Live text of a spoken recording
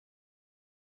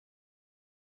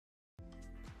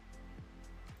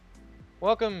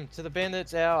Welcome to the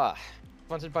Bandits Hour,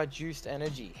 sponsored by Juiced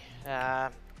Energy,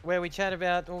 where we chat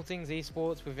about all things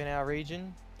esports within our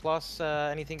region, plus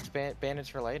anything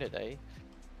Bandits related, eh?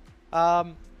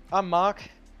 I'm Mark,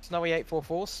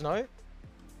 Snowy844,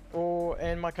 Snow,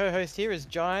 and my co-host here is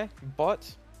Jai,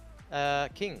 Bot,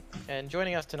 King, and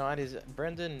joining us tonight is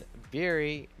Brendan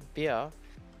Beer,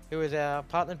 who is our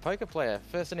partnered poker player.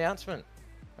 First announcement.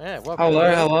 Yeah, welcome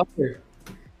Hello, aboard. hello.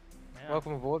 Yeah.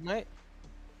 Welcome aboard, mate.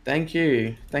 Thank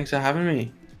you. Thanks for having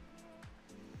me.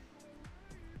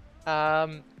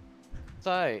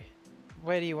 So,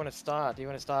 where do you want to start? Do you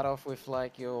want to start off with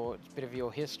like your bit of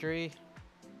your history?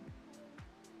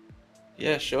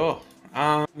 Yeah, sure.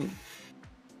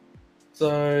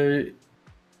 So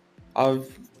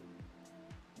I've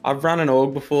I've run an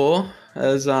org before,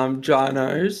 as Jai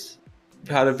knows. We've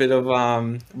had a bit of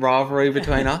rivalry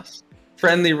between us,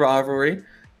 friendly rivalry.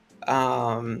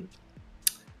 Um,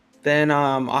 then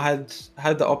I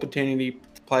had the opportunity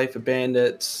to play for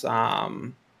Bandits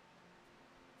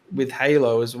with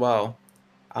Halo as well,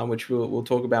 which we'll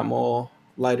talk about more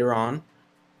later on.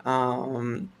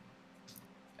 Um,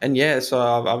 and yeah,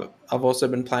 so I've also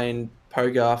been playing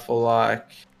poker for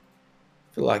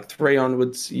like 3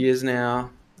 onwards years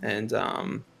now, and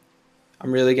I'm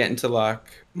really getting to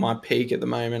like my peak at the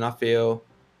moment. I feel,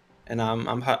 and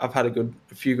I've had a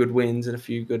few good wins and a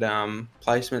few good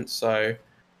placements. So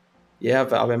yeah,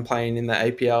 I've been playing in the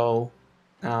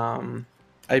um,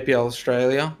 APL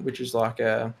Australia, which is like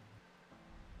a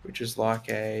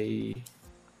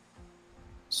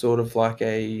sort of like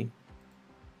a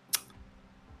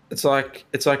it's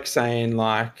like saying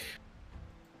like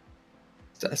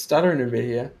stuttering a bit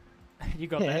here. You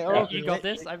got Yeah, that. all You good, got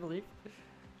mate. this, I believe.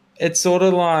 It's sort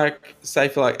of like, say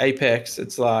for like Apex,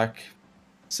 it's like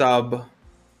sub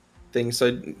things.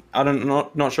 So I don't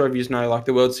not sure if you know like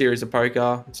the World Series of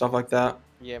Poker and stuff like that.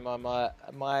 Yeah, my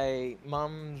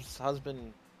mum's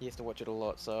husband he used to watch it a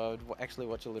lot, so I'd actually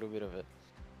watch a little bit of it.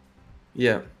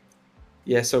 Yeah,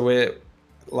 yeah. So we're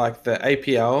like the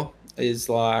APL is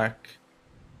like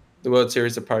the World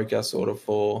Series of Poker sort of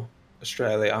for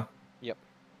Australia. Yep.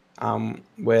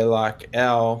 Where like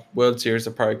our World Series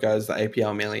of Poker is the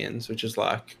APL Millions, which is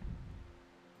like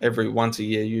every once a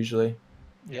year usually,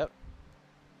 Yeah. Yep.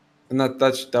 and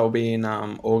that'll be in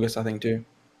August I think too.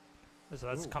 So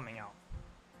that's Ooh. coming out.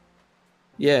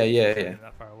 Yeah, yeah, It's not yeah. even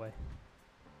that far away.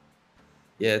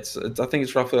 Yeah, it's I think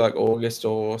it's roughly like August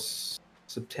or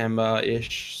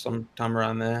September-ish, sometime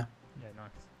around there. Yeah, nice.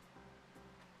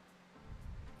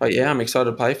 But yeah, I'm excited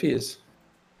to play for yous.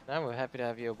 No, we're happy to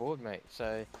have you aboard, mate.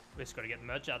 So, We just gotta get the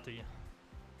merch out to you.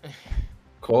 Of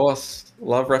course,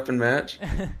 love repping merch.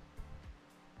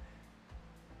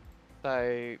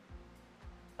 so,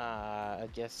 I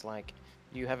guess like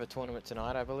you have a tournament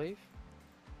tonight, I believe.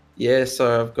 Yeah,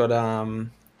 so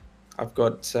I've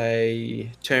got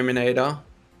say Terminator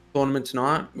tournament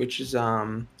tonight, which is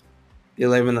the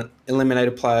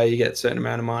eliminated player, you get a certain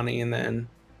amount of money, and then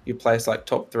you place like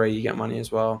top three, you get money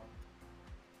as well.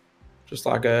 Just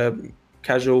like a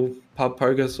casual pub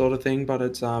poker sort of thing, but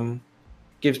it's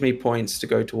gives me points to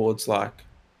go towards like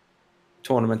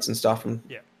tournaments and stuff, and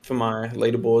Yeah. for my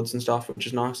leaderboards and stuff, which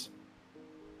is nice.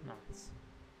 Nice.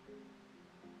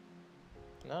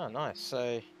 No, nice.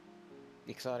 So,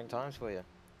 exciting times for you.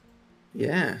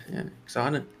 Yeah,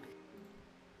 excited.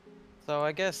 So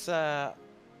I guess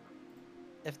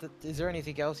is there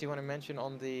anything else you want to mention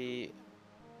on the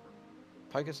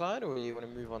poker side, or you want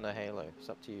to move on to Halo? It's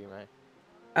up to you,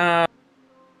 mate.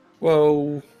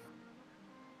 Well,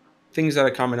 things that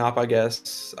are coming up, I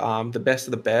guess. The best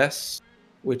of the best,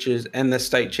 which is and the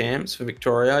state champs for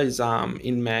Victoria is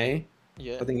in May.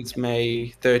 Yeah. I think it's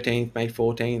May 13th, May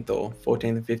 14th, or 14th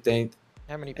and 15th,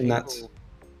 How many and that's people?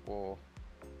 Or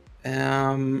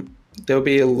there'll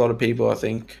be a lot of people. I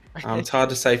think it's hard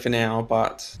to say for now,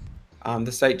 but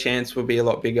the state champs will be a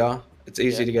lot bigger. It's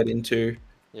easy Yeah. to get into.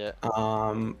 Yeah.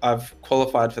 I've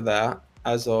qualified for that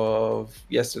as of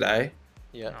yesterday.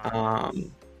 Yeah. Nice.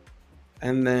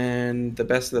 And then the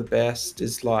best of the best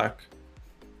is like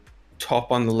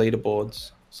top on the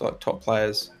leaderboards, so like top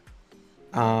players.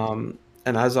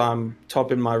 And as I'm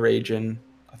top in my region,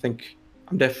 I think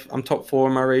I'm top four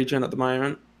in my region at the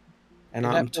moment, and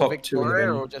Is I'm that for top two in the Victoria,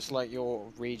 venue. or just like your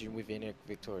region within it,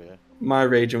 Victoria? My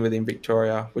region within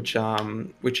Victoria,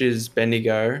 which is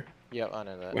Bendigo, Yeah, I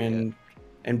know that. Yeah. when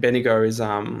and Bendigo is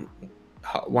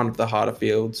one of the harder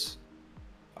fields.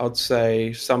 I'd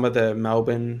say some of the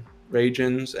Melbourne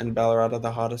regions and Ballarat are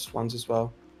the hardest ones as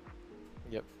well.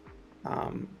 Yep.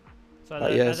 Um, So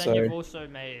But yeah, and then so- you've also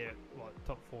made what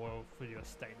top 4 for your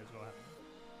state as well, haven't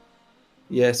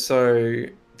yeah, so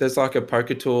there's like a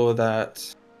poker tour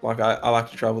that like I like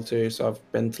to travel too. So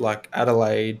I've been to like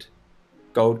Adelaide,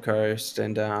 Gold Coast,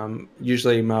 and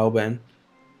usually Melbourne.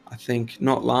 I think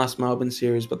not last Melbourne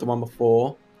series, but the one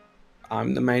before.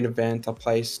 The main event, I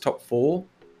placed top 4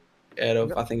 out of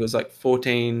Yep. I think it was like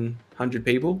 1,400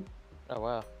 people. Oh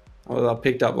wow. I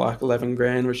picked up like 11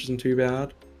 grand, which isn't too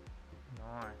bad.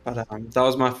 Nice. But that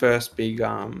was my first big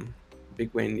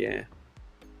win. Yeah.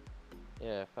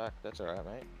 Yeah, fuck, that's alright,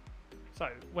 mate. So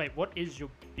wait, what is your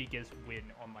biggest win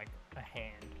on like a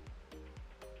hand?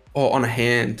 Oh, on a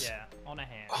hand. Yeah, on a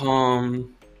hand.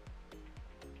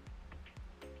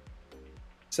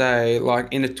 Say like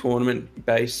in a tournament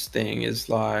based thing is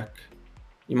like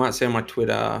you might see on my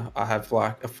Twitter I have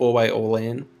like a 4-way all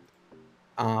in.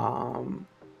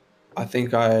 I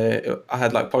think I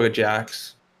had like pocket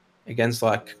jacks against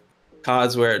like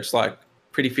cards where it's like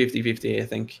pretty 50-50, I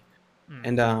think.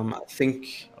 And I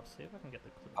think I'll see if I can get the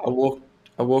clip.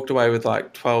 I walked away with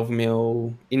like 12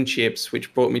 mil in chips,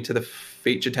 which brought me to the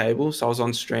feature table. So I was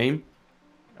on stream.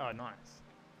 Oh, nice.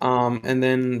 And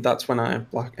then that's when I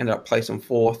like ended up placing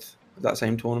 4th of that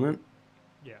same tournament.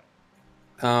 Yeah.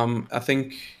 I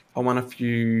think I won a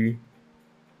few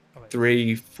Oh, wait.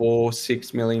 3, 4,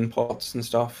 6 million pots and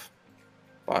stuff.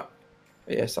 But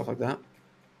yeah, stuff like that.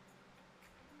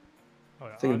 Oh,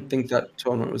 I think that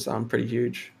tournament was pretty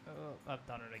huge. I've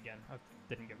done it again. I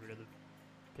didn't get rid of the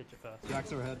picture first.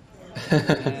 Jacks are ahead.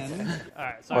 And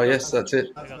Alright, so Oh yes, that's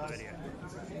it. I got the video.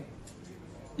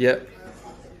 Yep.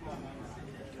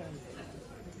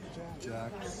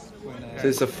 Jacks, Queen So Ace,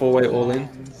 this is a 4-way all in.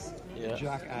 Yeah.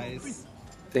 Jack Ace.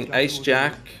 I think Ace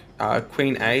Jack,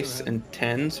 Queen Ace, and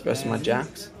 10s versus my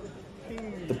Jacks.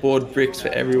 The board bricks for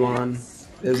everyone.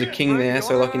 There's a king there,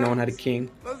 so lucky no one had a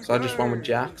king. So I just won with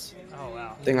Jacks. Oh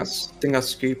wow. I think I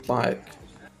scooped like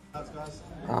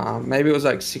maybe it was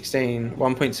like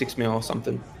 1.6 mil or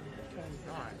something.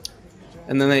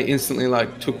 And then they instantly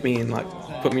like took me and like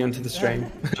put me onto the stream.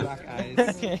 Jack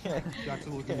Ace. Jacks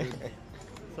are looking good.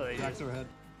 So they Jacks just are ahead.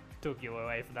 took you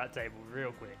away from that table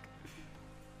real quick.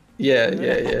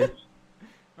 Yeah.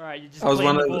 Alright, you just I was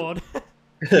cleaned one the of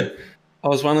board. I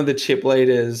was one of the chip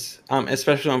leaders,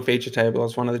 especially on feature table. I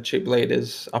was one of the chip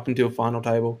leaders up until final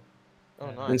table. Oh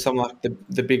Yeah. nice. And some like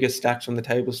the biggest stacks on the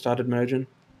table started merging.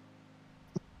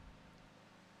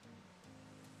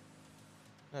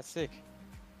 That's sick.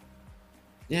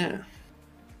 Yeah.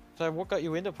 So what got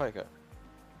you into poker?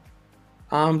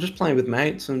 Just playing with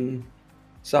mates and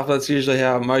stuff. That's usually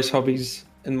how most hobbies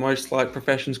and most like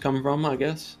professions come from, I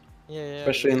guess. Yeah,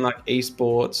 Especially in like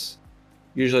esports.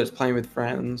 Usually it's playing with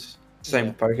friends. Same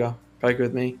with poker. Poker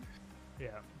with me. Yeah.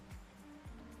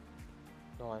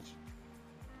 Nice.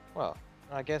 Well,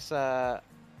 I guess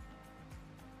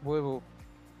we will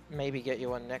maybe get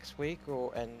you on next week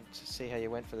and see how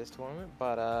you went for this tournament,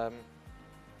 but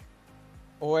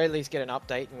or at least get an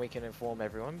update and we can inform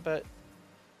everyone. But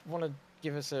want to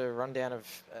give us a rundown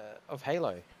of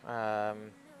Halo.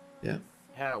 Yeah.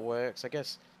 How it works, I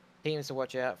guess, teams to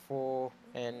watch out for,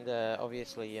 and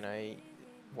obviously, you know,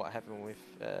 what happened with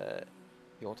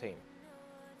your team.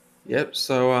 Yep.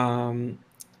 So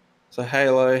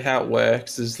Halo, how it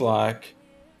works is like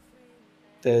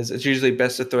it's usually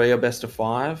best of 3 or best of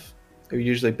 5. It will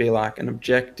usually be like an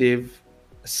objective,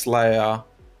 a Slayer.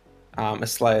 A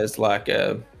Slayer is like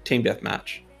a team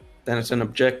deathmatch. Then it's an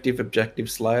objective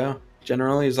Slayer.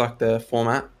 Generally, is like the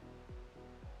format.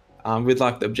 With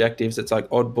like the objectives, it's like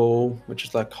oddball, which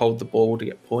is like hold the ball to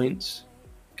get points.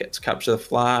 Gets capture the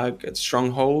flag. It's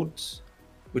strongholds,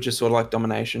 which is sort of like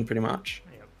domination, pretty much.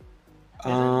 Yep.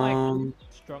 Isn't like Um,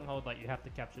 Stronghold like you have to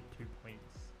capture 2 points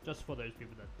just for those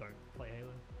people that don't play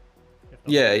Halo? You have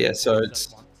to Yeah, hold yeah, 2 so points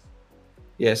it's- at once.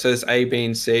 yeah, so it's A, B,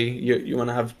 and C. You want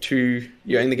to have 2.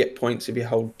 You only get points if you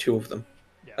hold 2 of them,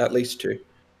 Yeah. at least 2.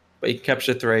 But you can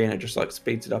capture 3, and it just like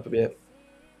speeds it up a bit.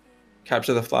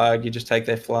 Capture the flag. You just take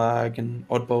their flag, and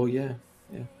oddball. Yeah.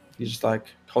 You just like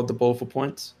hold the ball for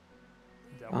points.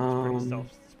 That one's pretty Um,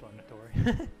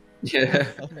 self-explanatory. Yeah.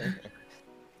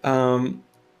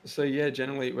 So yeah,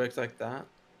 generally it works like that.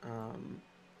 I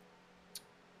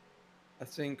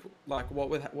think like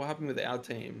what happened with our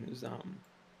team is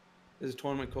there's a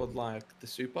tournament called like the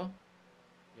Super.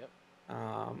 Yep.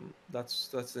 That's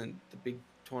the big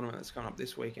tournament that's coming up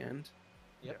this weekend.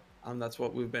 Yep. That's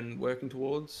what we've been working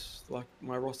towards, like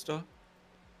my roster.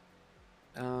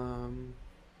 And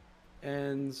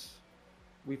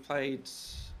we played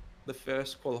the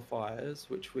first qualifiers,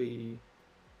 which we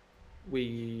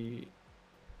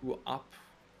were up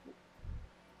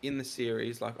in the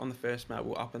series, like on the first map,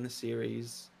 we're up in the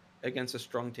series against a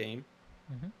strong team.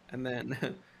 And then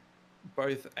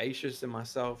both Acius and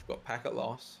myself got packet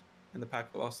loss, and the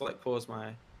packet loss like caused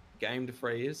my game to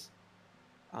freeze.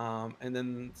 And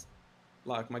then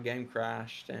like my game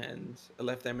crashed and I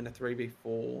left them in a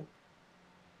 3v4,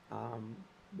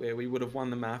 where we would have won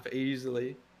the map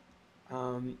easily.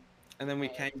 And then we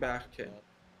Yeah, came it's back. hard, man.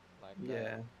 Like,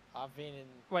 Yeah. I've been in.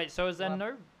 Wait, so is there Well,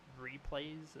 no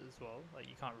replays as well? Like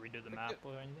you can't redo the map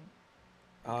or anything?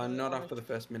 Not on a after the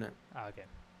first minute. Ah, okay.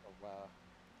 Oh, wow.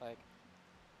 Like,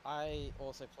 I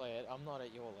also play it. I'm not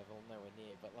at your level, nowhere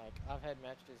near, but like, I've had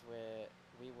matches where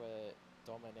we were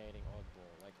dominating oddball,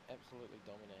 like absolutely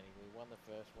dominating. We won the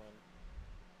first one.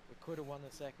 We could have won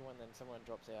the second one, then someone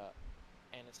drops out,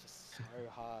 and it's just so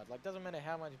hard. Like, doesn't matter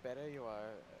how much better you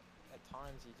are. At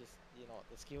times, you're not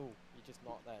the skill. You're just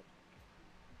not that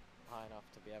high enough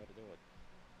to be able to do it.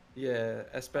 Yeah,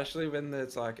 especially when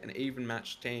there's like an even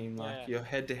match team, like Yeah. you're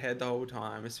head to head the whole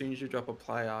time. As soon as you drop a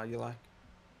player, you're like,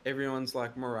 everyone's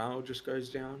like morale just goes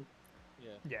down. Yeah.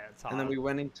 Yeah, it's And then hard. we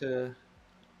went into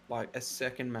like a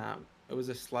second map. It was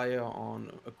a Slayer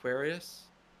on Aquarius,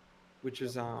 which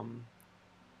is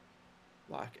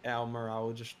like our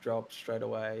morale just dropped straight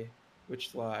away.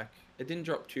 Which like it didn't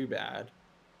drop too bad.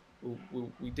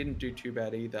 We didn't do too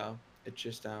bad either. It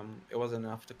just it wasn't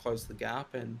enough to close the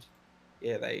gap, and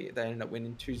yeah, they ended up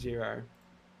winning 2-0.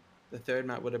 The third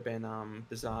map would have been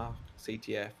Bizarre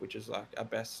CTF, which is like our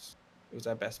best. It was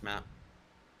our best map,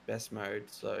 best mode.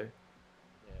 So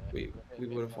Yeah. we A bit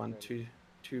would have won frustrating.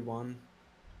 2-1.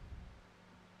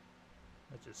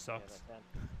 That just Yeah, that sucks. sounds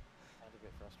a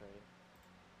bit frustrating.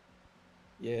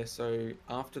 Yeah. So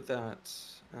after that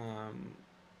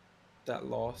that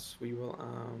loss, we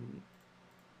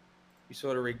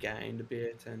sort of regained a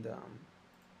bit, and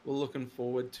we're looking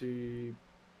forward to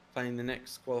playing the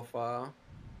next qualifier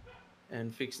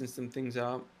and fixing some things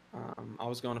up. I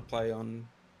was going to play on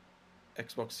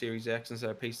Xbox Series X instead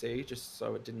of PC, just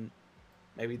so it didn't.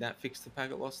 Maybe that fixed the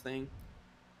packet loss thing.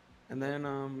 And Yep.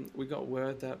 then we got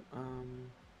word that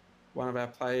one of our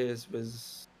players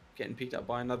was getting picked up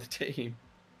by another team,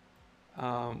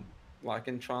 like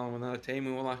in trialing with another team,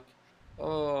 and we're like,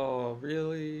 "Oh,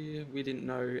 really? We didn't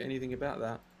know anything about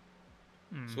that."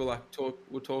 Hmm. So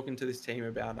we're talking to this team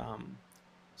about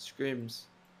scrims.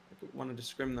 Like we wanted to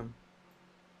scrim them,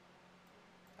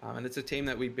 and it's a team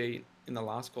that we beat in the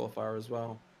last qualifier as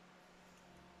well.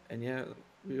 And yeah,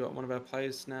 we got one of our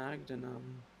players snagged, and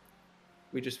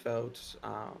we just felt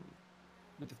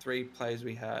with the three players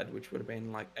we had, which would have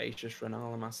been like Aishas,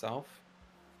 Renal, and myself,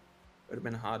 it would have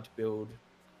been hard to build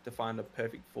to find a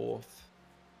perfect fourth.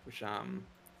 Which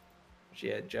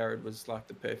yeah, Jared was like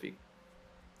the perfect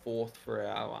fourth for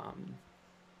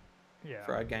Yeah.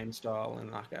 our game style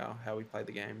and like our how we play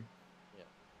the game. Yeah.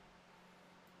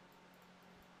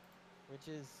 Which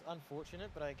is unfortunate,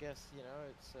 but I guess,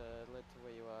 it's led to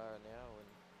where you are now, and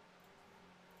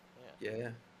yeah.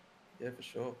 Yeah, yeah, for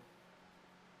sure.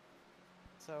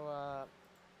 So,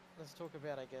 let's talk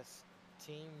about, I guess,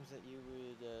 teams that you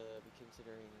would be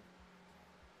considering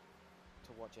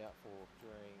to watch out for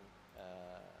during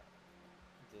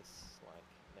this, like,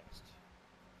 next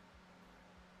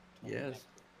tournament. Yes.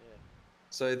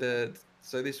 So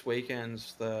this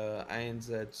weekend's the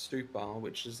ANZ Super,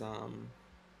 which is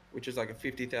like a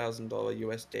 $50,000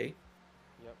 USD.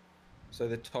 Yep. So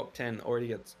the top 10 already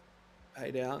gets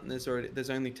paid out, and there's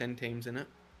only 10 teams in it.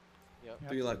 Yep.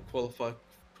 Yep. Do you like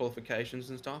qualifications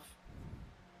and stuff?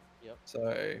 Yep.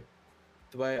 So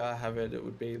the way I have it, it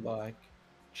would be like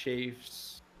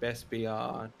Chiefs, Best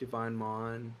BR, Divine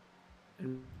Mind,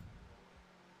 and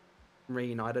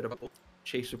Reunited.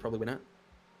 Chiefs would probably win it.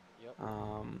 Yep.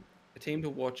 A team to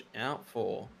watch out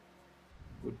for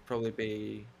would probably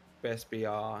be Best BR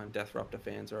and Death Raptor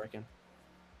fans, I reckon.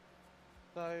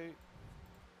 So,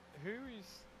 who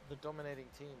is the dominating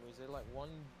team? Is there like one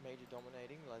major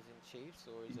dominating, as in Chiefs,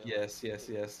 or is there Yes, like...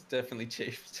 yes, definitely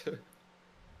Chiefs.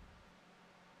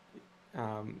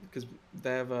 Because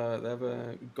they have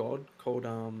a god called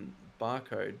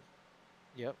Barcode,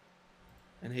 Yep.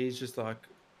 and he's just like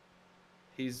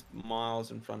he's miles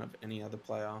in front of any other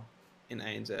player in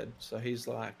ANZ. So he's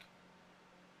like,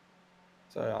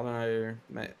 so I don't know,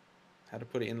 mate, how to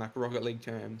put it in like Rocket League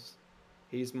terms.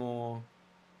 He's more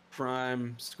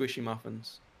prime squishy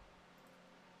muffins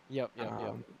Yep. Yep. Yep.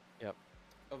 um, Yep.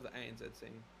 of the ANZ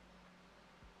scene.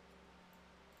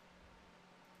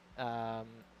 Um.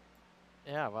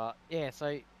 Yeah. Well. Yeah.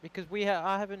 So because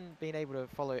I haven't been able to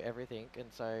follow everything,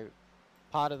 and so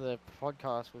part of the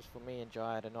podcast was for me and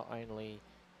Jai to not only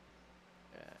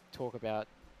talk about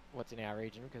what's in our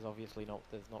region, because obviously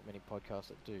there's not many podcasts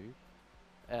that do,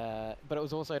 but it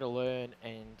was also to learn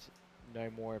and know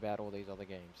more about all these other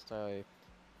games. So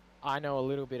I know a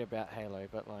little bit about Halo,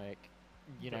 but like,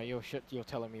 Yeah. you're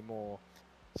telling me more.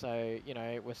 So, you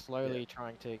know, we're slowly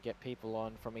trying to get people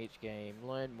on from each game,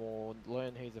 learn more,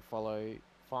 learn who to follow,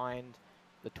 find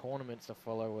the tournaments to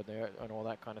follow and all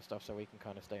that kind of stuff so we can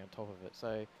kind of stay on top of it.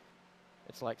 So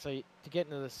it's like, to get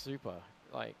into the super,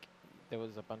 like, there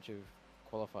was a bunch of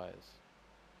qualifiers.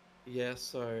 Yeah,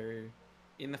 so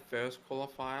in the first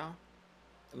qualifier,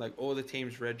 like all the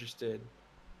teams registered,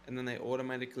 and then they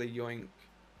automatically yoink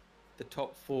the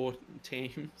top 4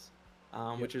 teams,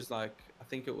 Yep. which is like, I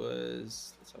think it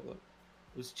was, let's have a look.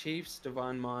 It was Chiefs,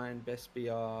 Divine Mind, Best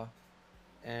BR,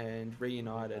 and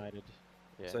Reunited.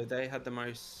 Yeah. So they had the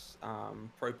most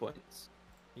pro points.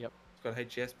 Yep. It's got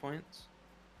HS points.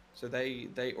 So they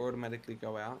automatically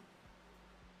go out.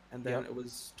 And then Yep. it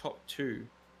was top 2.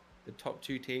 The top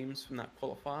 2 teams from that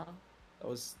qualifier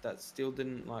that still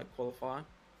didn't like qualify.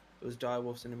 It was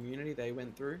Direwolves and Immunity. They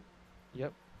went through.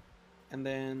 Yep. And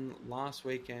then last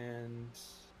weekend,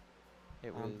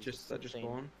 It was just 16.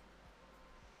 gone.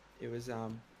 It was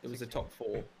the 16. top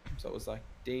 4. So it was like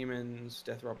Demons,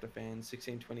 Death Raptor Fans,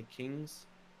 1620 Kings,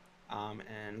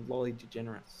 and Lolly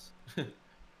Degenerates.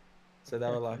 So they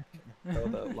were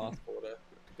the last 4 to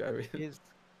go with. Here's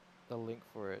the link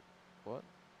for it. What?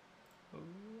 I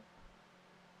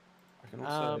can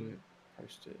also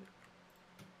post it.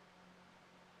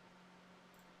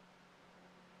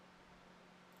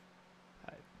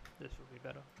 Hey, this will be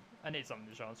better. I need something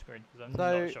to show on screen because I'm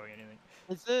So- not showing anything.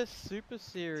 Is there Super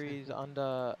Series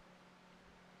under...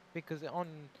 Because on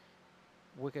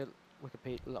Wikipedia,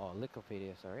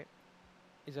 sorry.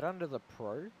 Is it under the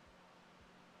Pro?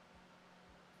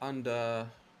 Under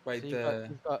wait So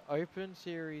you've got Open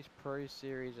Series, Pro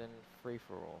Series, and Free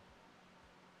for All.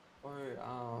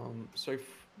 so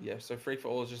free for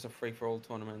all is just a free for all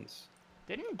tournaments.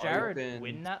 Didn't Jared Open-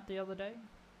 win that the other day?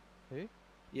 Who?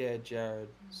 Yeah, Jared.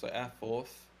 So our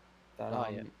 4th that Oh,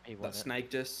 yeah, he won that it.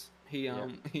 snaked us. He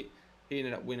he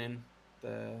ended up winning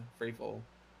the free for all,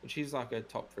 which he's like a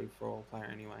top free for all player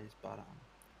anyways. But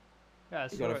Yeah, I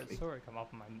He saw got a it, free- saw it come up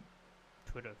on my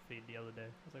Twitter feed the other day.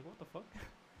 I was like, what the fuck?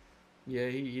 yeah,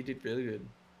 he did really good.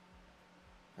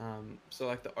 So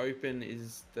like the Open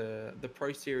is the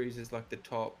Pro Series is like the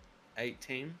top 8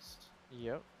 teams.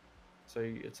 Yep. So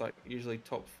it's like usually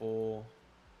top 4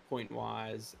 point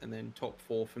wise, and then top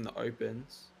 4 from the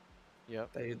Opens.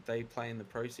 Yep. They play in the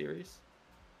Pro Series,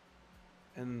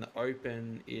 and the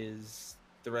Open is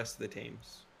the rest of the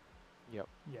teams. Yep.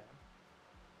 Yeah.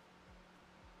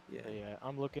 Yeah, So, yeah,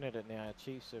 I'm looking at it now.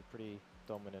 Chiefs are pretty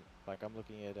dominant. Like, I'm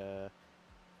looking at,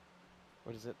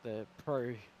 what is it? The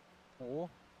Pro 4?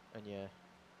 And yeah,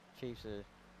 Chiefs are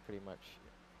pretty much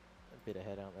a bit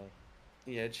ahead, aren't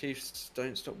they? yeah. Chiefs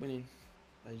don't stop winning.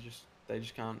 They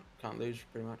just can't lose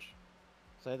pretty much.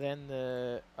 So then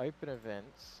the Open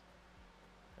events,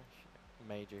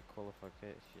 major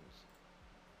qualifications,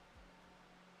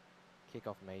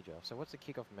 kickoff major. So what's the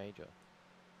kickoff major?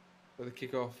 For the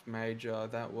kickoff major,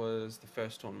 that was the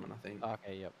first tournament, I think.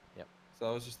 Okay, yep. So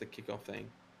that was just the kickoff thing.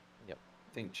 Yep. I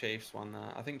think Chiefs won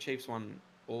that. I think Chiefs won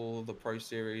all the Pro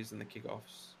Series and the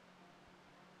kickoffs.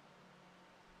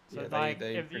 So Yeah, like,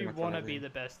 they if pretty you much won want to be everything. the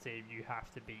best team, you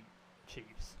have to beat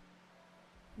Chiefs.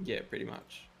 Yeah, pretty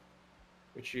much.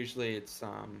 Which usually it's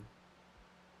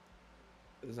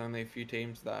there's only a few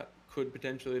teams that could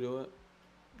potentially do it.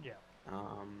 Yeah.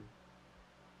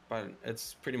 But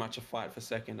it's pretty much a fight for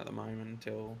second at the moment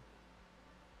until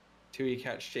you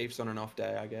catch Chiefs on an off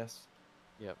day, I guess.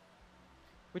 Yep.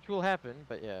 Which will happen,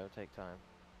 but yeah, it'll take time.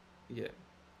 Yeah.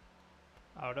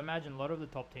 I would imagine a lot of the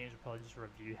top teams would probably just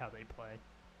review how they play.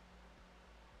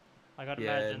 Like, I'd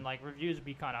Yeah. imagine like reviews would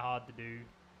be kind of hard to do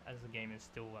as the game is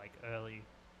still like early.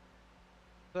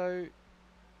 So,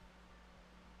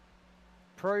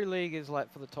 Pro League is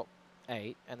like for the top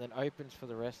 8, and then Opens for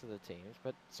the rest of the teams.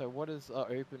 But so, what's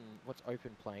Open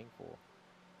playing for?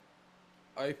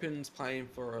 Open's playing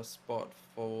for a spot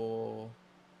for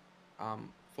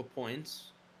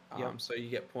points. Yep. So you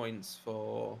get points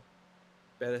for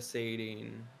better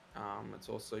seeding. It's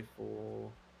also for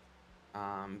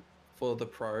the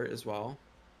pro as well.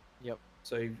 Yep.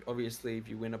 So obviously, if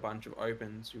you win a bunch of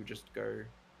opens, you'll just go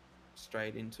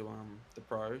straight into the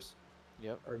pros.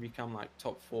 Yep. Or if you come like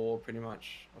top 4, pretty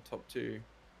much, or top 2,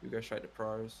 you go straight to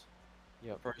pros.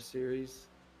 Yep. Pro series.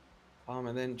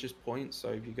 And then just points. So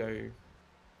if you go,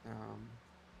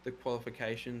 the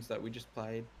qualifications that we just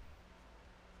played,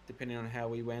 depending on how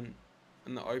we went,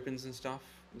 and the opens and stuff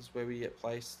is where we get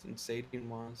placed and seeding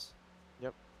wise.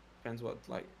 Yep. Depends what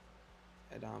like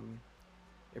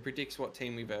it predicts what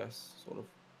team we verse, sort of.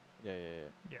 Yeah.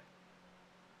 Yeah.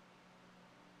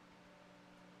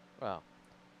 Well,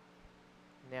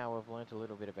 now I've learnt a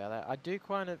little bit about that. I do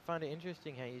kind of find it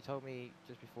interesting how you told me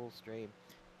just before stream.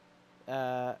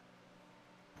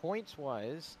 Points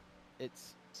wise,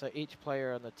 it's so each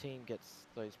player on the team gets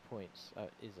those points.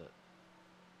 Is it?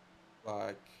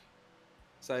 Like,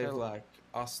 say if So like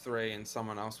us three and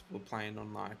someone else were playing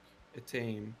on like a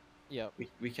team, yep,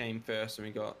 we came first and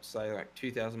we got say like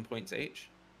 2,000 points each.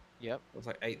 yep. It was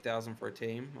like 8,000 for a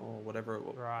team or whatever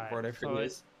Right. whatever So it it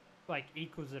is. like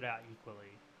equals it out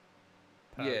equally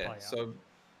per Yeah. player.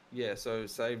 So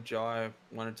say if Jai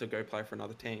wanted to go play for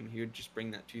another team, he would just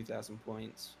bring that 2,000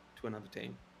 points to another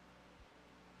team.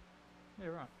 Yeah,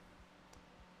 right.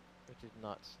 Which is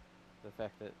nuts. The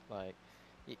fact that like,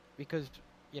 because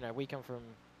we come from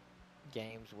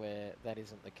games where that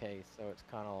isn't the case, so it's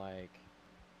kind of like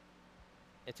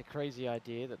it's a crazy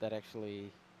idea that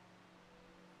actually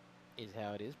is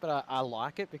how it is. But I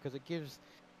like it because it gives.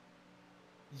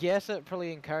 Yes, it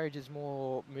probably encourages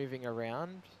more moving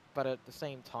around, but at the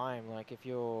same time, like if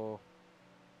you're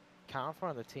can't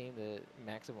find the team to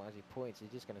maximize your points, you're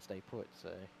just gonna stay put.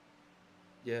 So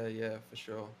Yeah, for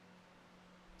sure.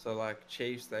 So like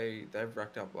Chiefs, they've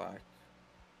racked up like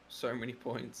so many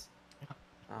points.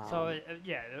 So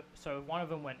Um, so if one of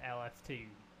them went LFT,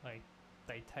 like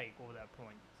they take all their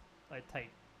points. They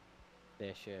take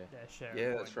their share. their share yeah,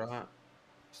 of that's points. right.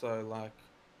 So like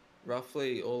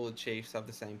roughly all the Chiefs have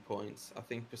the same points. I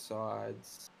think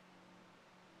besides,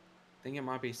 I think it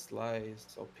might be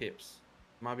Slays or Pips.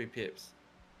 It might be Pips.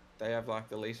 They have like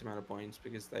the least amount of points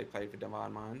because they played for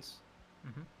Divine Minds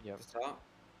Mm-hmm. at Yep. the start.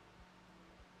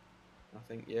 I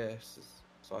think yes.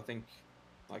 So I think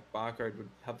like Barcode would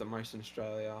have the most in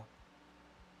Australia,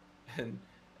 and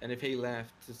if he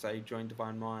left to say join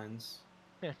Divine Minds,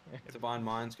 Divine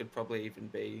Minds could probably even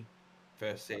be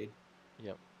first seed.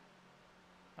 Yep.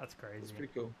 That's So it's crazy.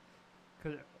 pretty cool.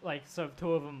 Cause like so if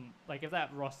two of them like if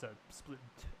that roster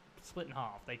split in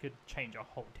half, they could change a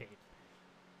whole team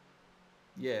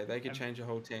Yeah, they could and, change a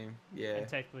whole team. Yeah, and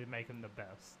technically make them the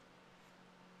best.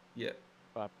 yeah,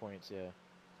 5 points. Yeah.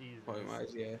 Jesus. point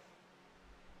wise, yeah.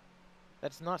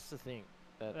 That's nice to think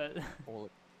that Uh,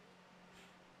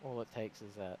 all it takes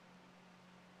is that.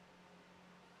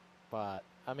 But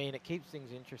I mean, it keeps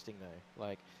things interesting though.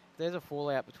 Like, if there's a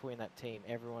fallout between that team,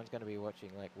 everyone's going to be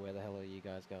watching. Like, where the hell are you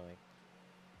guys going?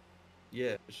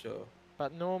 Yeah, for sure.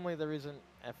 But normally there isn't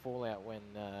a fallout when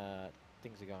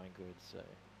things are going good. So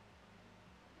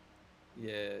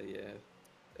Yeah.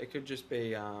 It could just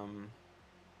be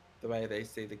the way they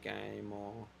see the game,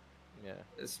 or yeah,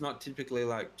 it's not typically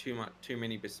like too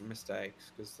many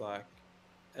mistakes because like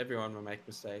everyone will make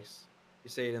mistakes. You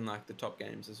see it in like the top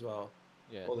games as well,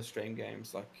 yeah, all the stream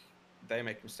games. Like they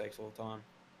make mistakes all the time.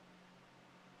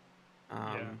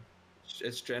 yeah.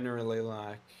 It's generally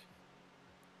like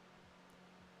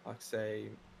say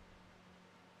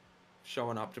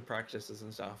showing up to practices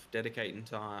and stuff, dedicating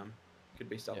time. Could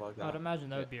be stuff yep, like I'd that. imagine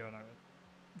they yeah. would be on a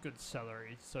good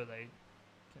salary, so they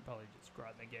can probably just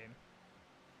grind the game.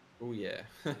 Oh yeah.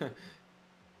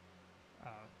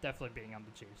 Definitely being on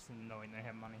the Chiefs and knowing they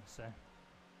have money. So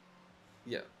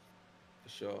Yeah, for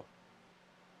sure.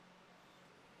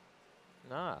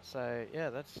 Nah. So yeah,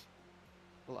 that's.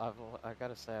 Well, I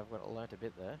gotta say I've got learnt a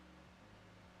bit there.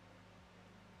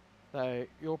 So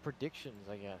your predictions,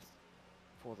 I guess,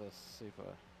 for the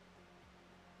Super.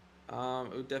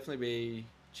 It would definitely be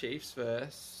Chiefs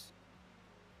first.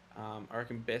 I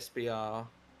reckon Best BR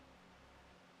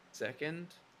second,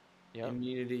 Yep.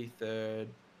 Immunity third,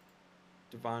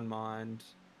 Divine Mind,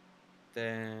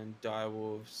 then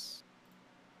Direwolves,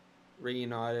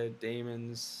 Reunited,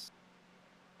 Demons,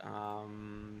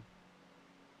 um,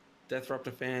 Death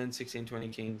Raptor Fan, 1620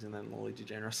 Kings, and then Lolly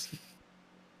Degeneres.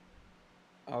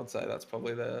 I would say that's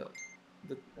probably the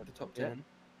top Yep. 10.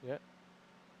 Yep.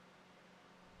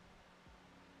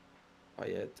 Oh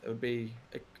yeah, it would be.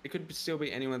 It could still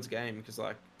be anyone's game because,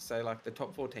 like, say, like the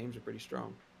top 4 teams are pretty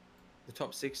strong. The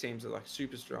top 6 teams are like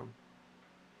super strong.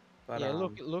 But Yeah.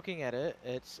 Looking at it,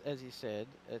 it's as you said,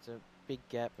 it's a big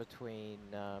gap between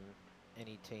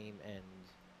any team and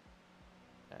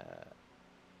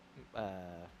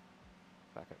uh,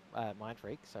 fuck it, Mind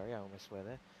Freak. Sorry, I almost swear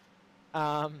there.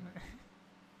 Um,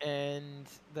 and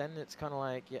then it's kind of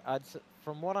like, yeah,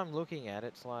 from what I'm looking at,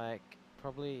 it's like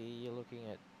probably you're looking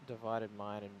at Divided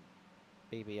Mind and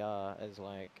BBR as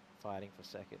like fighting for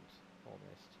second,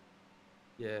 almost.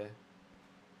 yeah,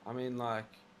 I mean,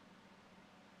 like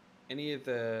any of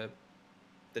the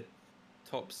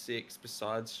top 6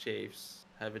 besides Chiefs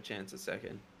have a chance at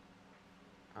second.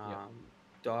 Yep.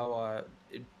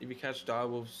 If you catch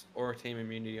Direwolves or a Team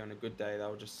Immunity on a good day,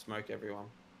 they'll just smoke everyone.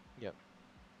 Yep.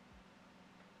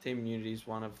 Team Immunity is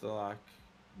one of the like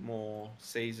more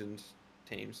seasoned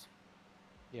teams.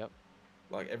 Yep.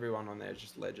 Like everyone on there is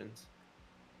just legends.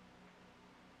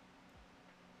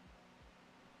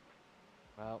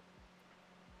 Well,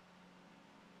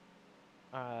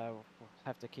 we'll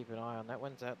have to keep an eye on that.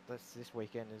 When's that? That's this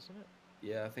weekend, isn't it?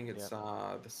 Yeah, I think it's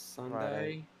Yep. the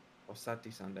Sunday or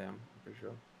Saturday Sunday. I'm pretty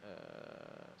sure.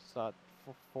 Start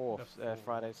The fourth.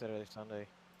 Friday, fourth. Saturday, Sunday.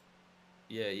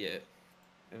 Yeah, yeah,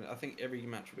 and I think every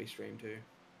match will be streamed too.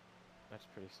 That's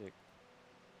pretty sick.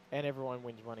 And everyone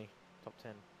wins money. Top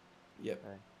 10. Yep.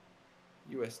 Okay.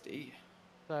 USD.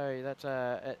 So that's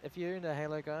if you're into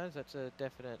Halo, guys, that's a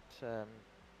definite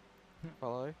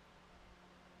follow.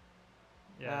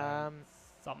 Yeah, Um,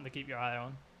 something to keep your eye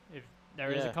on. If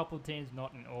there is a Yeah. couple teams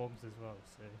not in orgs as well,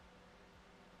 so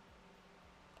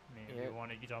I mean, if Yeah. you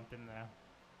want to jump in there,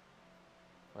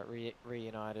 Like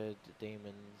Reunited,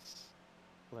 Demons,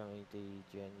 Lonely D,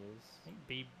 Genius, I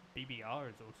think BBR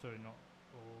is also not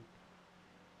org.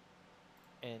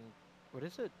 and what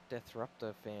is it?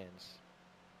 Deathruptor fans.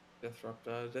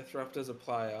 Deathruptor. Deathruptor's a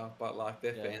player, but like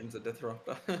their Yeah. fans are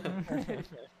Deathruptor.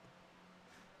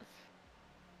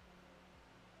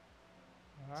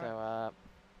 So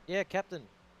yeah, Captain.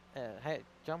 Hey,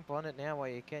 jump on it now while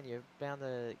you can. You're bound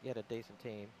to get a decent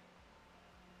team.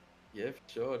 Yeah, for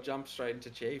sure. Jump straight into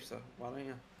Chiefs. So why don't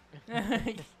you?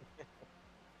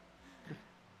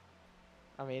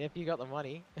 I mean, if you got the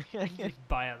money. Just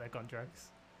buy out their contracts.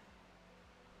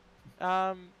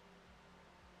 I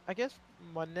guess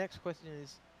my next question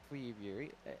is for you,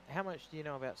 Yuri. How much do you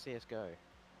know about CS:GO?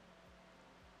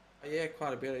 Yeah,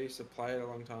 quite a bit. I used to play it a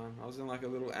long time. I was in like a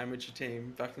little amateur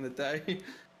team back in the day.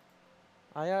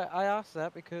 I asked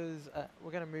that because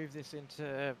we're going to move this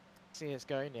into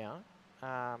CS:GO now.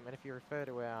 And if you refer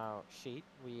to our sheet,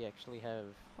 we actually have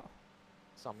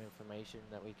some information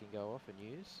that we can go off and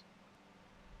use.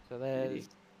 So there's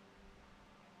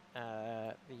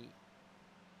the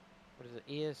what is it?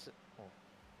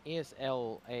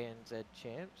 ESL ANZ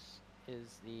champs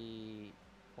is the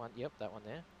one. Yep, that one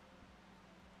there.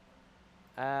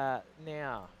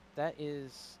 Now that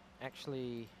is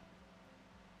actually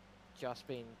just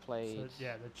been So played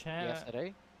yeah, the champ.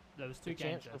 yesterday. There was The two games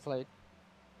champs were yesterday. played.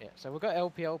 Yeah, so we've got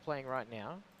LPL playing right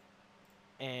now,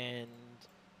 and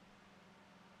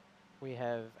we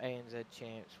have ANZ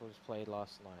champs was played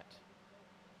last night.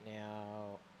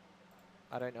 Now,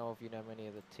 I don't know if you know many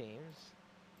of the teams.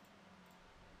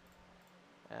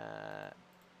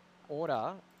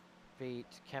 Order beat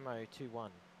Camo 2-1.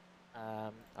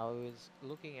 I was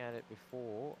looking at it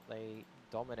before. They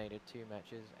dominated 2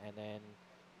 matches, and then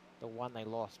the one they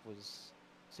lost was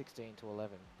 16-11,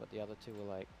 but the other 2 were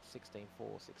like 16-4,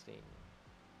 16-1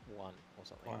 or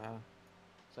something. Wow.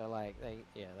 So like they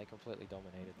completely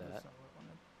dominated that. That's not what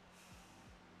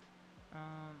I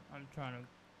wanted. I'm trying to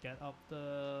get up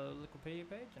the Wikipedia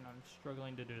page, and I'm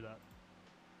struggling to do that.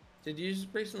 Did you just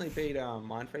recently beat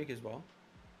Mind Freak as well?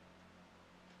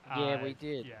 Yeah, we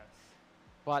did. Yes.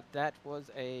 But that was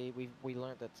we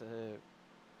learnt that's a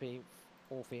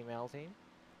all female team,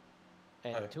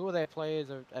 and Oh. 2 of their players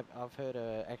I've heard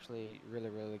are actually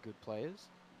really good players.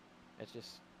 It's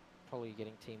just probably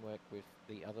getting teamwork with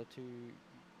the other 2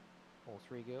 or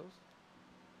 3 girls.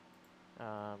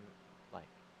 Like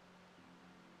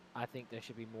I think there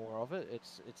should be more of it.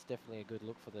 It's definitely a good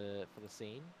look for the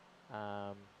scene,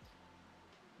 and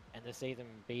to see them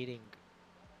beating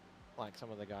like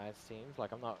some of the guys' teams.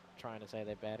 Like I'm not trying to say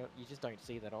they're bad. You just don't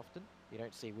see that often. You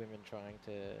don't see women trying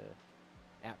to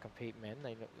outcompete men.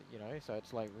 So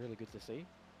it's like really good to see.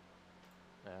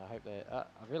 I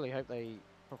really hope they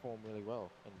perform really well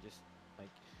and just like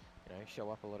show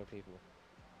up a lot of people.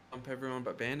 Pump everyone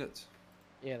but Bandits.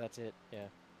 Yeah, that's it. Yeah,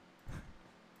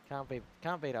 can't beat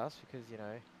us because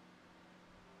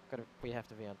we have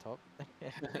to be on top.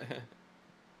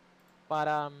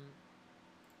 But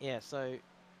yeah. So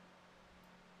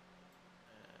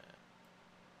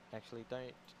actually,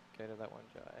 don't go to that one,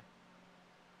 Jai.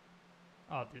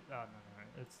 Oh, no,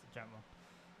 it's the jump one.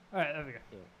 Alright, there we go.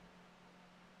 Yeah.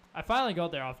 I finally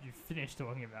got there after you finished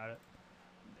talking about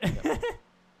it. Yep.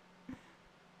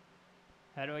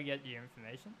 How do I get your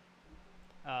information?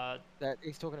 That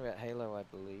he's talking about Halo, I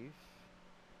believe.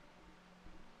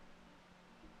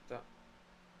 So,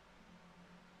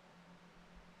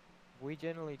 We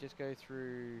generally just go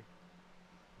through.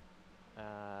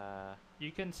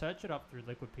 You can search it up through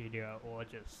Wikipedia or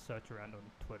just search around on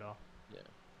Twitter. Yeah.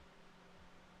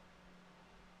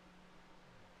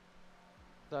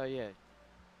 So yeah,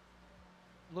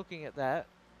 looking at that,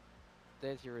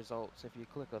 there's your results. If you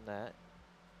click on that,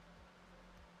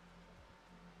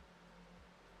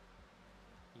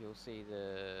 you'll see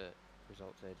the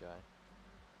results there,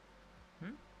 Jai.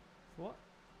 What?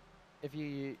 If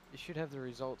you should have the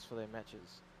results for their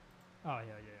matches. Oh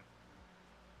yeah, yeah.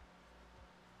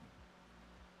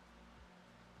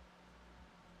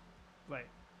 Wait.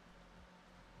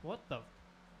 What the?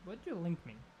 What'd you link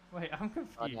me? Wait, I'm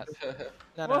Oh, no. confused.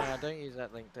 No, What? don't use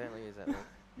that link. Don't use that link.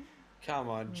 Come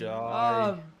on,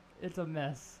 Jai. It's a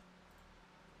mess.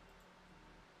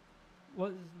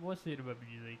 What's the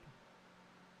CWB league?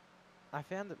 I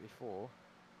found it before.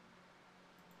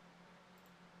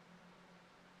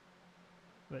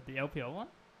 But the LPL one?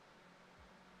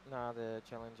 No, the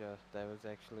Challenger. That was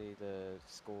actually the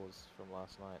scores from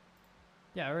last night.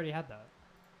 Yeah, I already had that.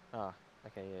 Ah,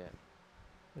 okay, yeah.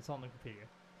 It's on Wikipedia.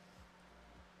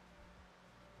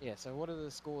 Yeah, so what are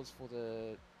the scores for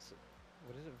the...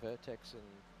 What is it? Vertex and...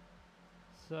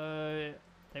 So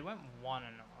they went 1-0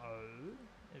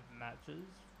 in matches,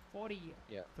 43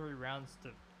 Yeah. rounds to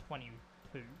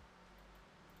 22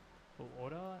 for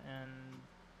order, and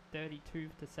 32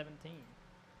 to 17.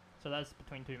 So that's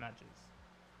between 2 matches.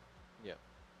 Yeah.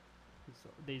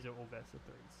 These are all best of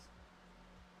 3s.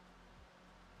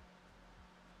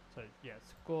 So yeah,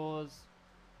 scores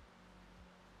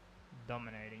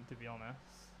dominating, to be honest,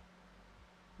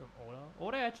 from order.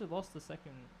 Order actually lost the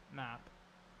second map.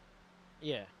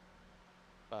 Yeah.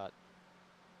 But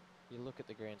you look at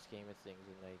the grand scheme of things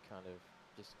and they kind of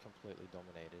just completely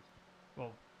dominated.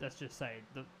 Well, let's just say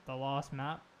the last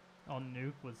map on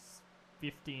Nuke was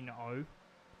 15-0.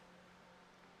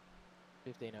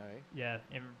 15-0. Yeah,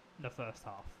 in the first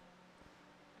half.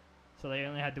 So they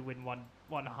only had to win one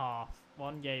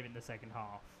game in the second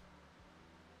half,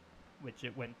 which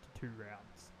it went to 2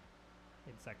 rounds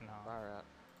in second half. Far out.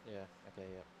 Yeah, okay,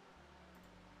 yeah.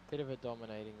 Bit of a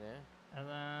dominating there. And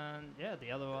then, yeah,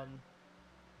 the other one,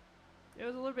 it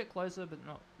was a little bit closer, but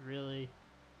not really.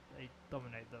 They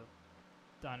dominate the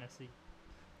Dynasty.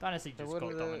 Dynasty So just what got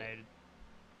are the- dominated.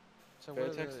 So what are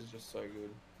Vertex the... is just so good.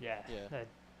 Yeah, Yeah.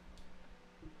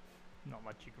 not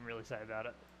much you can really say about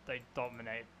it. They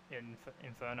dominate in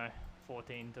Inferno,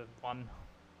 14-1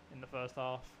 in the first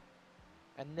half.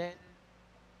 And then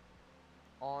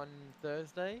on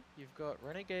Thursday, you've got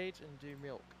Renegades and Do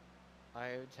Milk.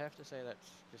 I would have to say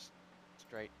that's just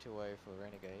straight 2-0 for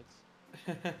Renegades.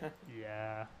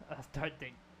 Yeah, I don't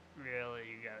think really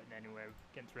you go anywhere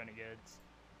against Renegades.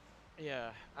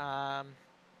 Yeah.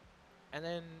 And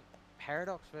then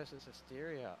Paradox versus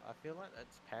Hysteria. I feel like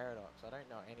that's Paradox. I don't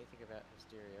know anything about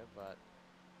Hysteria, but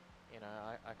you know,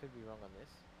 I could be wrong on this.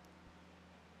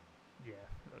 Yeah,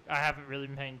 look, I haven't really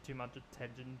been paying too much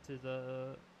attention to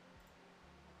the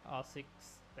R6,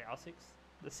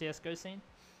 the CS:GO scene.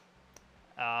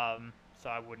 So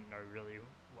I wouldn't know really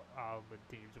what are the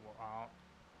teams and what aren't.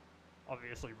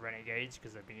 Obviously Renegades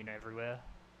because they've been everywhere.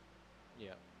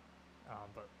 Yeah.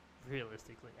 But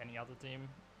realistically, any other team,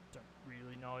 don't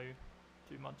really know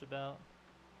too much about.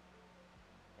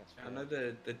 That's I fair. know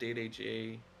the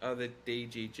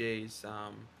DGGs,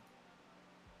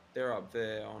 they're up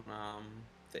there on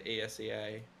the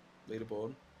ESEA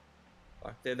leaderboard.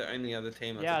 Like they're the only other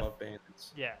team that's Yeah. above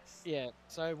Bandits. Yes. Yeah,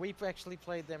 so we've actually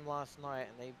played them last night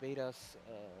and they beat us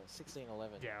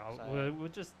 16-11. Yeah, so, we'll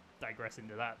just digress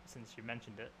into that since you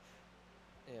mentioned it.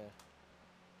 yeah.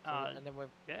 So, and then we've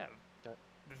Yeah, Go.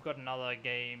 we've got another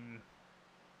game.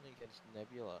 against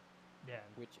Nebula, Yeah,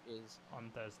 which is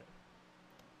on Thursday.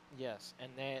 yes,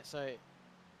 and there. So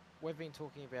we've been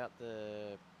talking about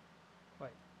the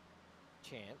Wait.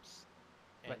 champs.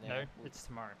 Wait, then no, we'll- it's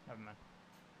tomorrow. Never mind.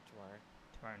 tomorrow.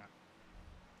 Tomorrow night.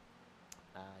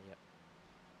 Yep.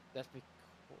 That's because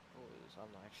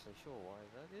I'm not actually sure why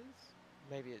that is.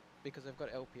 Maybe because they've got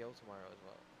LPL tomorrow as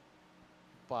well.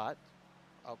 But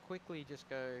I'll quickly just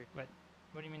go. What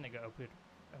do you mean they got open?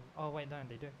 Oh wait, no,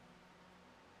 they do.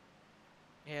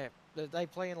 Yeah, they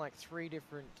play in like 3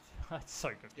 different That's so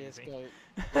confusing. CS:GO.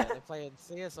 Yeah, they play in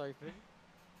CS Open,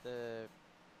 the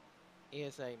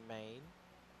ESA main,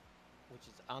 which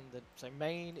is under. So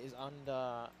main is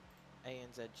under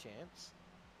ANZ champs.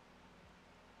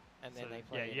 And then So, they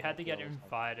play. yeah, in you had to get LPL as well.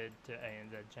 invited to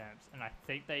ANZ champs, and I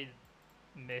think they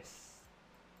missed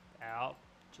out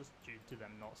just due to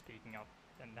them not speaking up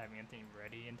and having a team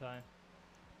ready in time.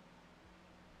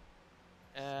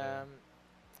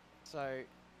 So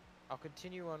I'll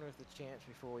continue on with the champs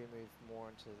before we move more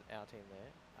into our team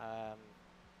there.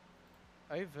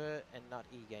 Overt and Nut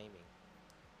E-Gaming.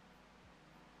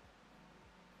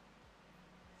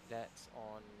 That's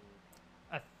on.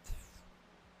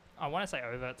 I want to say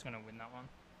Overt's going to win that one.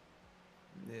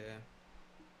 Yeah.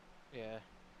 Yeah,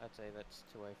 I'd say that's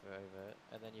 2-0 for Overt.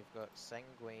 And then you've got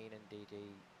Sanguine and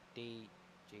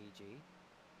DGG.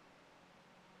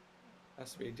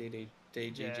 Has to be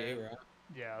DGG, Yeah. right?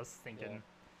 Yeah, I was thinking. Yeah.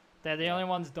 They're the Yeah. only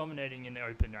ones dominating in the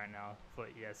Open right now for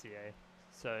ESEA.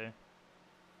 So,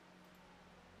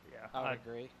 yeah. I would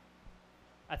agree.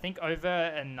 I think Over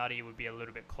and Nutty would be a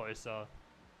little bit closer,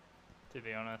 to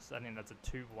be honest. I think that's a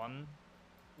 2-1.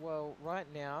 Well,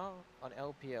 right now on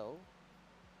LPL,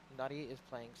 Nutty is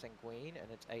playing Sanguine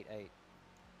and it's 8-8.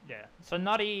 Yeah. So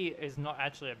Nutty is not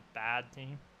actually a bad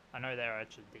team. I know they're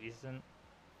actually decent.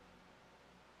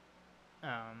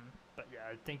 But yeah,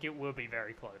 I think it will be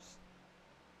very close.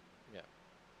 Yeah.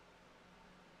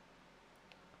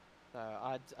 So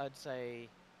I'd say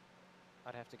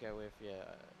I'd have to go with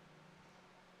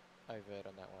Overt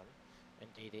on that one, and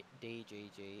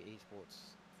DGG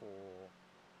Esports for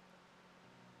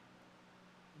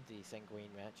the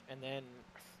Sanguine match, and then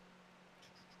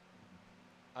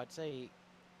I'd say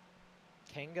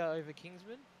Kenga over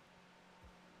Kingsman.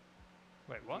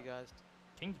 Wait, Would what? You guys?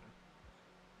 Kingsman?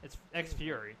 It's X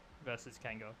Fury versus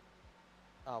Kango.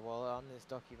 Oh well, on this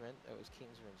document it was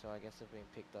Kingsman, so I guess they've been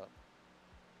picked up.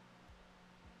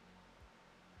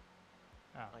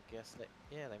 Oh. I guess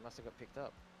they must have got picked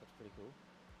up. That's pretty cool.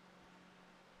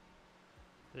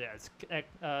 Yeah,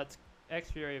 it's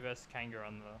X Fury versus Kanga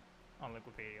on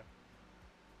Wikipedia.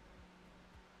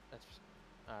 That's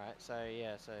all right. So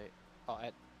yeah,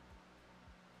 at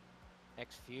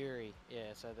X Fury,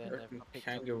 yeah. So I then reckon they've got picked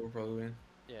up. Kanga will probably win.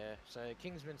 Yeah. So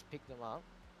Kingsman's picked them up,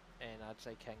 and I'd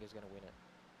say Kanga's gonna win it.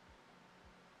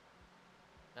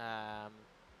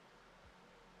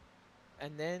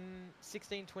 And then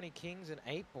 16-20 Kings and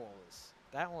 8 Ballers.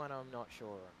 That one I'm not sure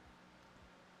on.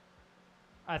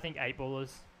 I think 8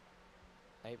 ballers.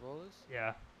 8 Ballers?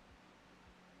 Yeah.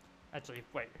 Actually,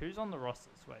 wait, who's on the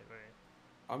rosters? Wait.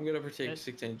 I'm gonna predict It's-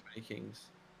 16-20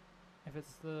 Kings. If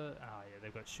it's the yeah,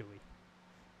 they've got Shui.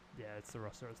 Yeah, it's the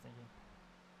roster I was thinking.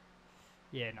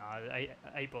 Yeah, no,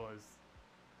 8 ballers.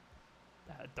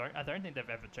 I don't think they've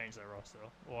ever changed their roster,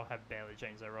 or have barely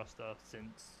changed their roster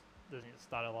since the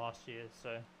start of last year.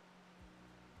 So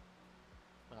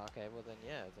Oh, okay, well then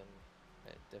yeah, then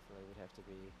it definitely would have to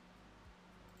be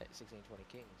at 16-20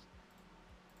 Kings.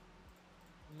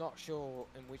 Not sure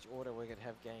in which order we're gonna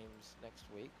have games next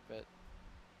week, but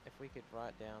if we could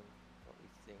write down what we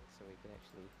think so we can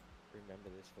actually remember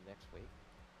this for next week.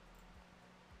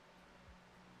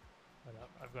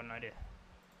 I've got an idea.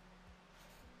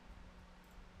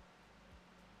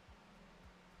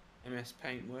 MS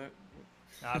Paint work.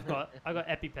 No, I've got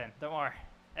EpiPen. Don't worry,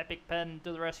 EpiPen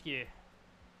to the rescue.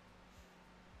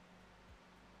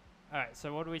 All right,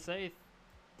 so what do we say?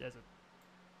 There's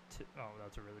a 2. Oh,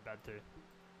 that's a really bad 2.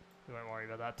 We won't worry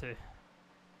about that 2.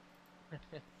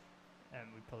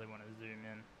 And we probably want to zoom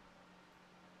in.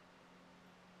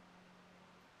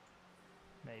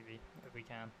 Maybe if we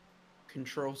can.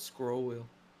 Control scroll wheel.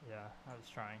 Yeah, I was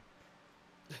trying.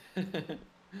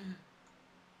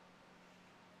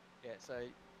 Yeah, so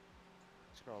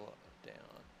scroll up and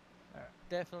down. Alright.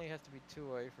 Definitely has to be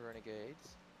 2-0 for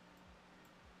Renegades.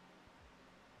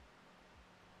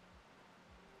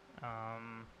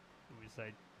 We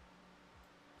say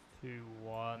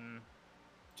 2-1.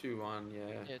 2-1,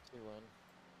 yeah. Yeah, 2-1.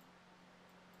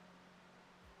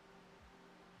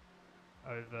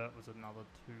 Over was another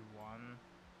 2-1.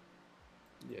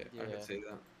 Yeah, I Yeah. can see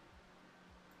that.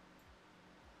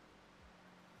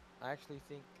 I actually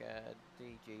think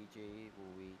DGG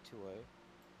will be 2-0.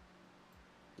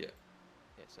 Yeah.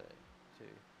 Yeah, so 2,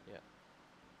 yeah.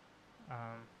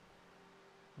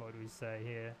 What do we say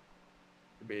here?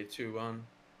 It'd be a 2-1.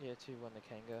 Yeah, 2-1 the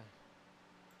Kanga.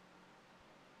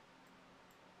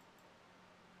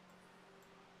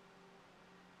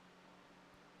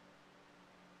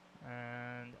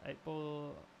 And 8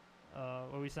 ball.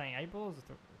 What are we saying? 8 balls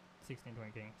or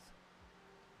 16-20 Kings?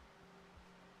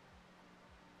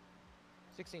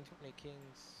 16-20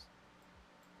 Kings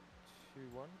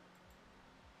 2-1.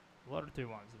 A lot of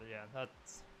 2-1s, but yeah,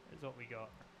 that's is what we got.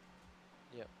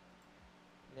 Yep.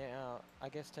 Now, I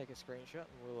guess take a screenshot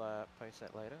and we'll post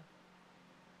that later.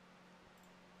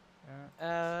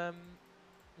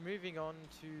 Moving on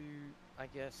to, I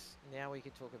guess, now we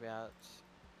can talk about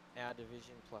our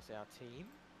division plus our team.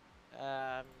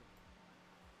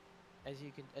 As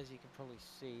you can probably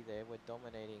see there, we're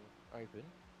dominating Open.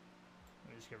 Let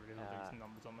me just get rid of all these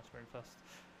numbers on my screen first.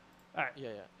 Alright.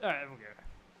 Yeah. Alright, we'll go.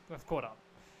 We've caught up.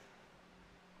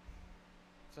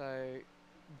 So,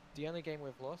 the only game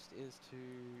we've lost is to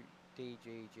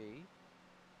DGG,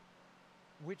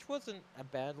 which wasn't a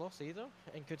bad loss either.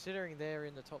 And considering they're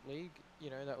in the top league, you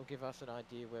know, that will give us an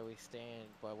idea where we stand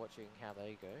by watching how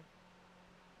they go.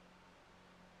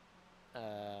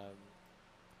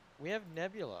 We have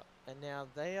Nebula, and now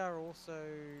they are also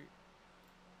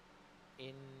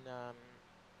in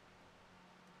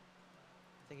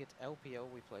think it's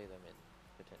LPL we play them in,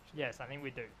 potentially. Yes, I think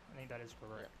we do. I think that is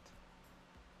correct.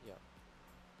 Yeah.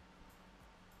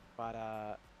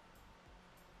 But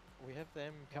we have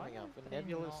them coming Why up, have and they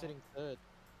Nebula's not- sitting third.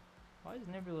 Why does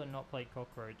Nebula not play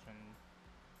Cockroach and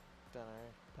Don't know.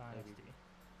 Dynasty?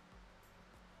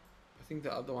 I think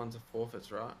the other ones are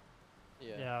forfeits, right?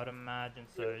 Yeah. Yeah, I would imagine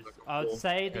so. Yeah, like a I would four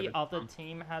say the headed other one.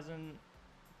 team hasn't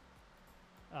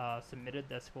submitted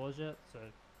their scores yet, so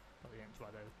probably that's why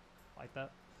they're like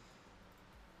that.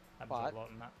 Happens But- a lot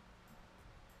in that.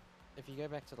 If you go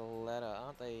back to the ladder,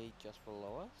 aren't they just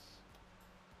below us?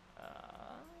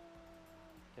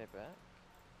 Go back.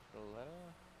 The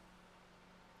ladder.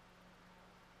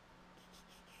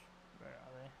 Where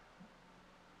are they?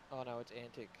 Oh no, it's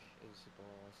Antic is below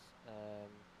us.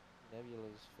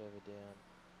 Nebula's further down,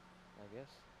 I guess.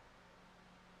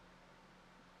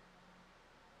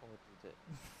 Or did it?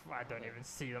 I don't Okay. even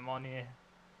see them on here.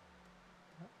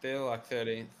 They're like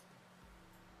 13th.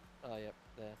 Oh yep,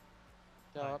 there.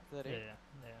 Go Oh, up 30. Yeah,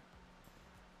 yeah.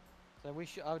 So we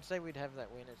should. I would say we'd have that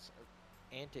win. It's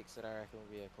Antics that I reckon will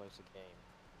be a closer game.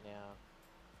 Now,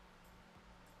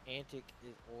 Antic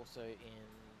is also in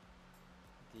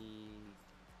the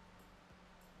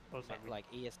Also, like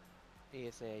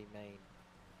ESA main.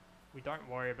 we don't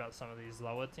worry about some of these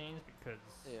lower teams because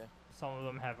Yeah. some of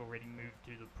them have already moved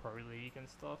to the Pro League and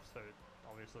stuff, so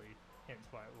obviously hence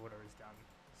why order is down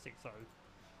 6-0.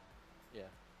 Yeah.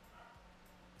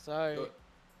 So Good.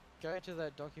 go to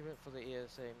that document for the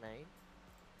ESA main.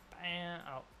 Bam!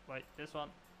 Oh, wait, this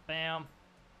one. Bam!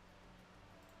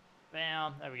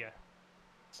 Bam! There we go.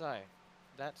 So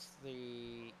that's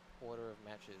the order of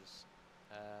matches.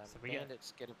 So we get-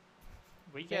 Bandits get a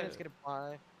We Bandits get get a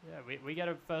bye. yeah, we get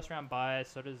a first round bye.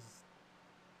 So does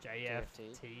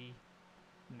JFT. JFT.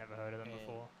 Never heard of them And-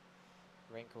 before.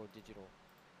 Rancor Digital.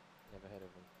 Never heard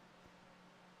of them.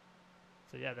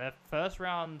 So yeah, their first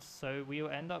round. So we'll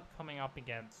end up coming up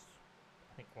against,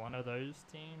 I think, one of those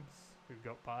teams who've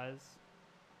got buys.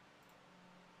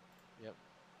 Yep.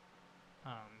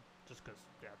 Just because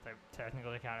yeah, they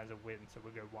technically count as a win, so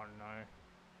we'll go 1-0.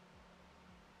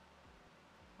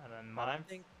 And then I don't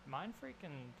think Mind Freak,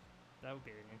 and that would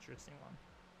be an interesting one.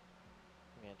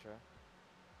 Mantra.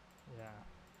 Yeah.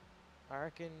 I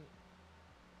reckon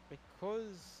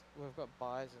because we've got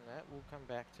buys and that, we'll come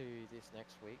back to this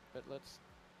next week. But let's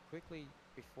quickly,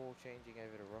 before changing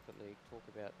over to Rocket League, talk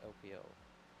about LPL.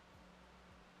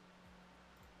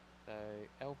 So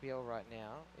LPL right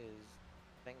now is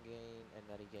Bengane and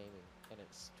Nutty Gaming, and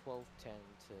it's 12-10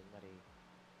 to Nutty.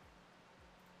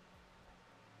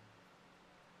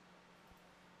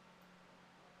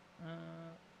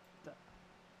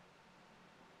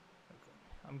 Okay.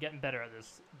 I'm getting better at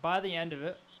this. By the end of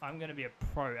it, I'm going to be a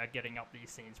pro at getting up these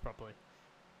scenes properly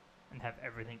and have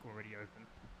everything already open.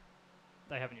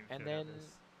 They haven't even And figured out then- this.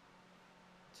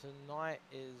 Tonight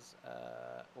is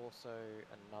also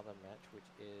another match, which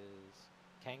is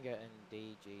Kanga and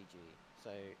DGG.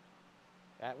 So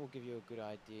that will give you a good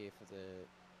idea for the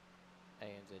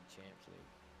ANZ Champs League.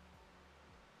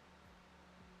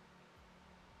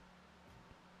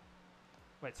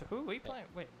 Wait, so who are we playing?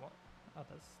 Wait, what? Oh,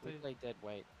 that's We the play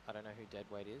Deadweight. I don't know who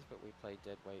Deadweight is, but we play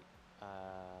Deadweight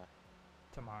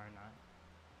tomorrow night.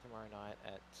 tomorrow night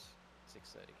at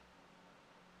 6:30.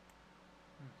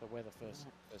 Hmm. So we're the first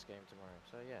game tomorrow.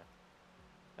 So yeah,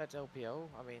 that's LPL.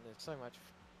 I mean, there's so much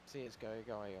CS:GO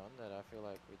going on that I feel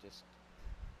like we just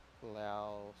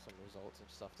allow some results and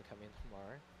stuff to come in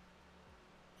tomorrow.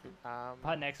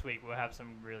 By next week, we'll have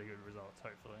some really good results,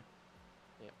 hopefully.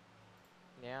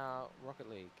 Now, Rocket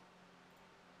League.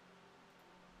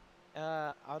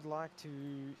 I'd like to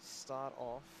start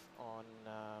off on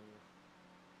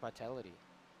Vitality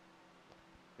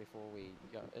before we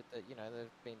go. You know,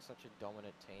 they've been such a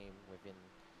dominant team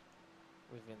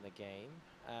within the game.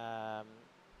 But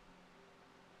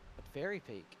Fairy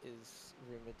Peak is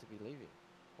rumored to be leaving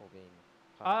or being.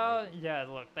 part of the league. Yeah,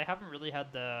 look, they haven't really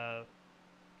had the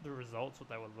results what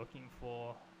they were looking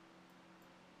for.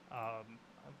 I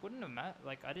wouldn't have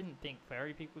like, I didn't think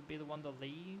Fairy Peak would be the one to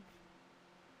leave.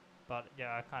 But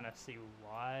yeah, I kind of see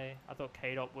why. I thought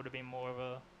K-Dot would have been more of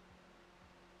a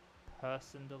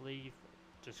person to leave,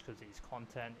 just because his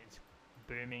content is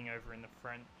booming over in the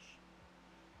French.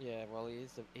 Yeah, well,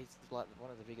 he's like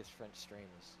one of the biggest French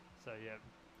streamers. So yeah,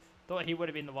 thought he would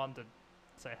have been the one to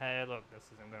say, hey, look, this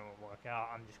isn't going to work out.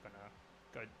 I'm just going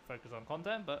to go focus on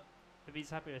content. But if he's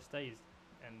happy to stay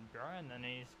and growing, then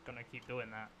he's going to keep doing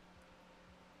that.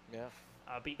 Yeah.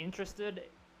 I'll be interesting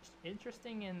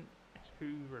in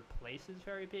who replaces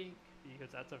Fairy Peak,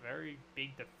 because that's a very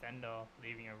big defender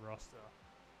leaving a roster.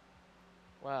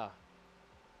 Wow.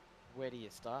 where do you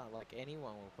start? Like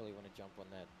anyone will probably want to jump on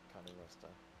that kind of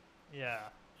roster. Yeah.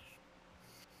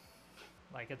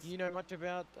 Like it's Do you know much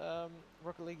about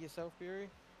Rocket League yourself, Beery?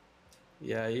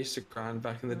 Yeah, I used to grind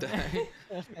back in the day.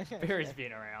 Barry's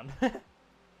been around.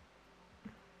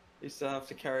 Used to have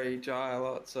to carry Jai a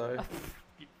lot, so.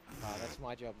 Oh, that's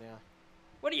my job now.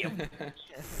 What are you? This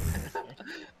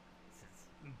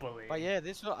is bullying. But yeah,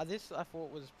 this I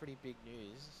thought was pretty big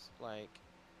news. Like,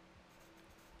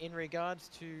 in regards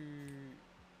to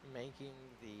making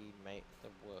the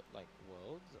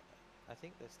worlds, I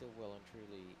think they're still well and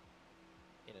truly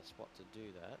in a spot to do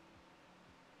that.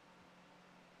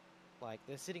 Like,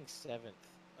 they're sitting 7th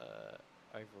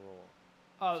overall.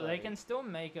 Oh, So- they can still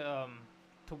make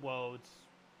to worlds,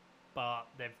 but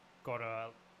they've got to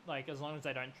like as long as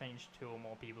they don't change 2 or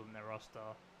more people in their roster,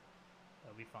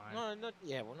 they'll be fine. No, not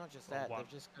just Or that. one, They've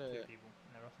just 2 got to. people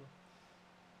in their roster.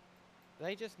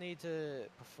 They just need to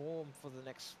perform for the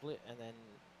next split, and then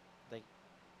they,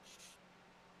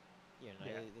 Yeah.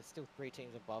 there's still 3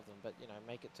 teams above them, but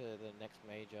make it to the next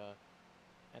major,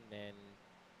 and then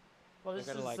Well, They've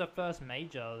this gotta, is like- the first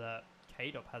major that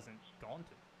K-Dop hasn't gone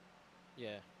to.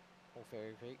 yeah, all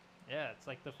Fairy Peak. Yeah, it's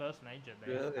like the first major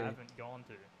they Really? haven't gone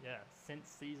to. Yeah, since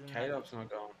season. K-Dop's not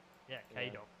gone. Yeah, Yeah.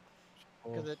 K-Dop.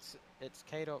 Because Oh. it's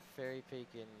K-Dot Fairy Peak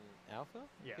in Alpha,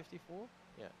 Yeah. 54.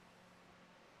 Yeah.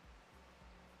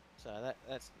 So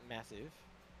that's massive.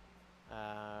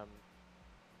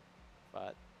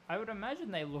 But I would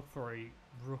imagine they look for a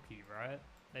rookie, right?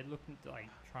 They look to like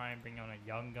try and bring on a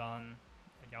young gun,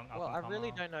 a young up well, and I really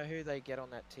comer. don't know who they get on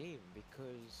that team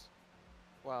because,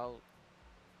 well,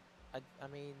 I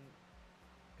mean,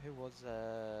 who was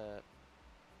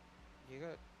you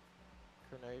got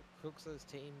Crooks's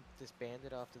team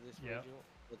disbanded after this Yep. regional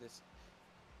or this.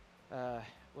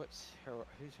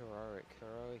 Who's heroic?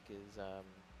 Heroic is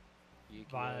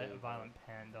Yukio, Violent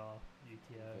Panda,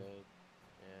 UTO, Bird,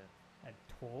 yeah. and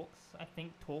Talks. I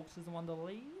think Talks is the one to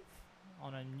leave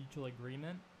on a mutual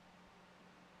agreement.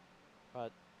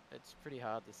 But it's pretty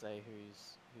hard to say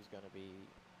who's going to be.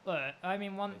 Look, I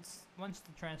mean, once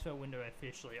the transfer window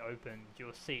officially opens,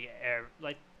 you'll see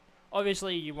like.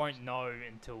 Obviously, you won't know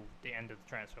until the end of the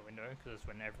transfer window because that's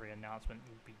when every announcement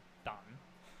will be done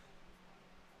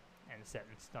and set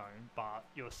in stone. But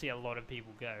you'll see a lot of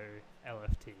people go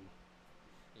LFT.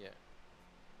 Yeah.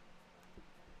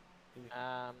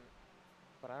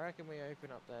 But I reckon we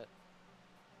open up that.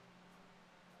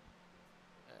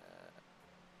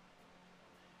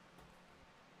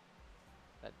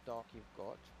 That doc you've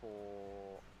got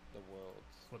for the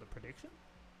worlds. For the prediction,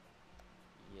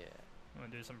 Yeah. you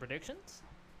want to do some predictions?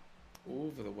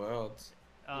 Ooh, for the worlds.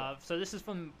 So this is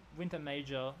from Winter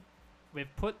Major.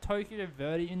 We've put Tokyo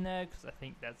Verde in there because I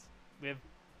think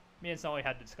me and Sully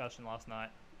had a discussion last night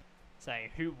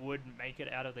saying who would make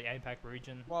it out of the APAC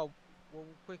region. Well, we'll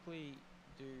quickly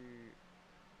do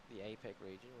the APEC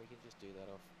region. We can just do that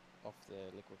off the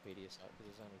Liquipedia site because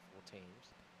there's only 4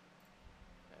 teams.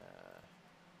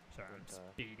 Sorry, I'm Winter.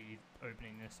 speedy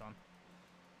opening this on.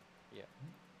 Yeah.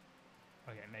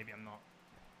 Okay, maybe I'm not.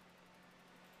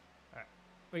 Alright,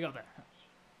 we got there.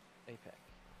 APEC.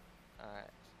 Alright.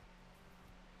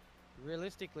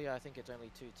 Realistically, I think it's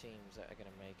only 2 teams that are going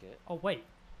to make it Oh wait,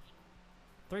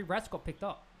 3 rats got picked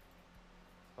up.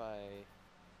 by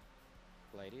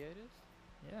Gladiators.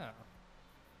 Yeah.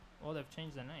 Well, they've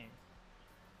changed their name.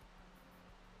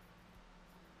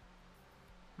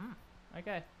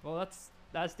 Okay. Well, that's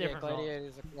different. Yeah, from-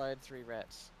 Gladiators acquired 3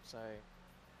 rats. So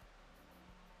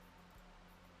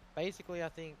basically, I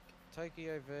think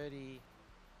Tokyo Verde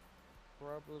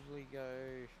probably go.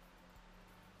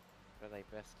 Are they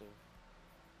best of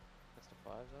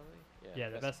 5s? Are they? Yeah,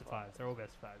 the best of 5s. They're all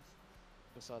best of 5s.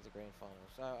 Besides the grand final,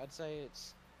 so I'd say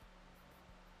it's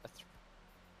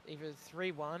either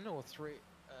 3-1 or 3-0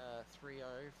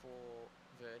 for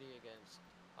Verdi against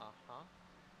Aha,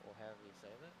 or however you say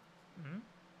that. Hmm.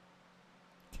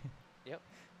 Yep.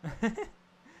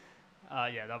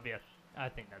 Yeah, that'll be I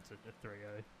think that's a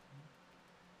 3-0.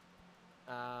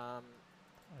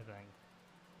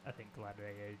 I think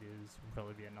Gladiators will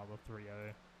probably be another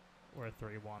 3-0 or a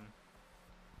 3-1.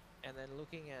 And then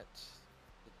looking at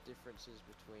the differences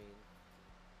between,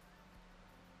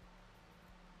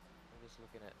 I'm just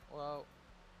looking at, well,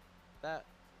 that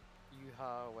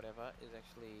Yuha or whatever is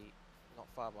actually not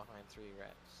far behind 3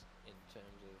 rats in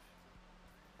terms of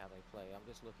how they play. I'm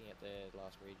just looking at their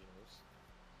last regionals.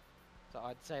 So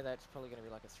I'd say that's probably going to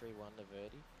be like a 3-1 to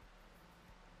Verdi.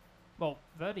 Well,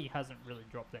 Verdi hasn't really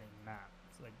dropped any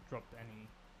maps. Like dropped any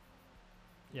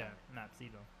maps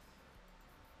either.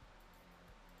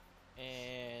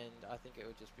 And I think it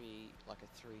would just be like a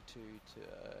 3-2 to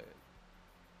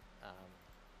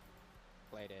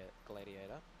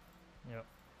Gladiator. Yep.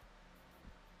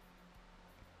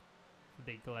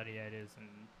 The gladiators in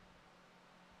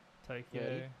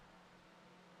Tokyo.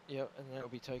 Yep, and then it'll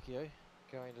be Tokyo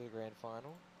going to the grand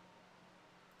final.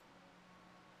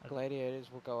 I-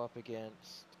 Gladiators will go up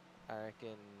against, I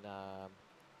reckon, I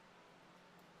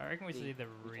reckon we the see the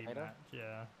Decatur? rematch.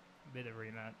 Yeah, be the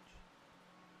rematch.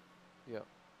 yep.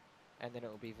 And then it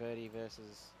will be Verdi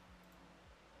versus,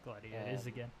 Gladiators Um,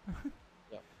 again.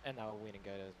 yep, and they'll win and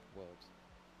go to Worlds.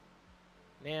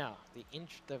 Now,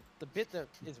 the bit that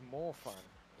is more fun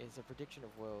is the prediction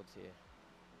of Worlds here.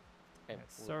 And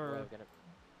Yes, we're sir. gonna,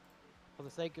 for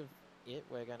the sake of it,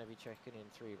 we're gonna be checking in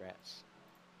 3 rats.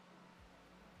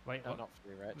 Wait, No, what? not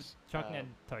 3 rats. Chucking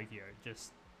in Tokyo,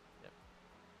 just Yep.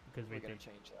 because we We're gonna think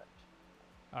change that.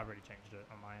 I already changed it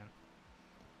on my end.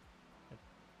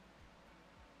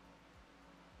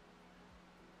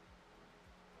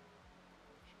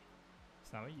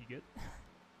 Snowy, you good?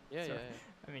 Yeah, Sorry.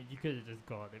 yeah, I mean, you could have just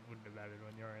gone. It wouldn't have mattered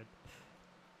on your end.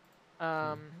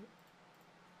 yeah.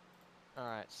 All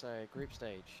right. So group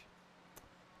stage.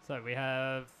 So we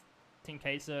have Team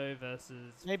Queso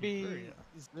versus Maybe Furia.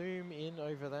 zoom in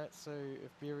over that so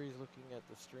if Beery's looking at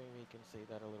the stream, he can see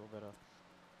that a little better.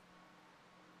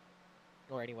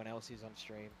 Or anyone else who's on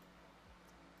stream.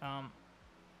 I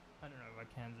don't know if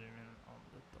I can zoom in on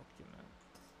the document.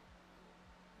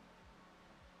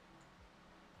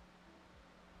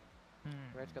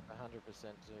 Red's got the 100%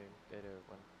 zoom. Go to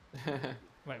one.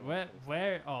 Wait,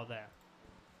 where? Oh, there.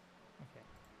 Okay.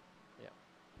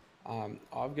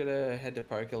 I've got to head to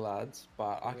poker, lads,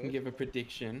 but I can Good. give a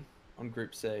prediction on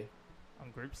Group C. On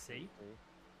Group C,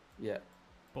 Yeah,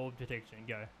 bold prediction,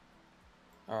 go.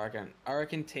 I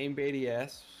reckon Team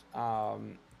BDS,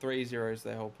 3-0's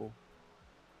their whole pool.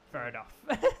 Fair enough.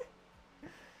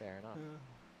 Fair enough.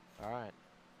 All right.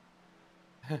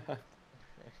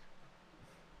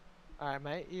 All right,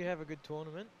 mate. You have a good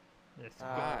tournament. Yes.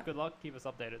 Alright. Good luck. Keep us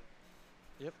updated.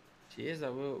 Cheers, I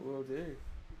will do.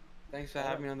 Thanks for Yeah.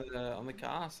 having me on the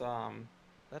cast.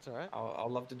 That's all right. I'll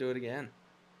love to do it again.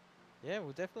 Yeah,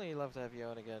 we'll definitely love to have you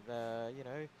on again. You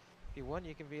know, if you want,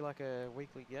 you can be like a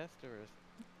weekly guest or,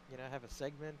 have a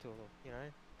segment or,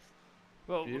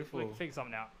 Well, we Beautiful. can figure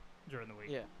something out during the week.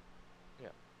 yeah.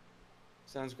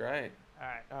 Sounds great. All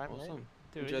right. All right, mate. Awesome.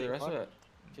 Too Enjoy easy. the rest of it.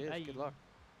 Cheers. Bye. Good luck.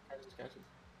 Catches.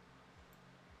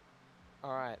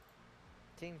 All right.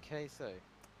 Team Queso.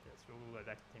 Yes, we'll go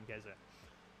back to Team Queso.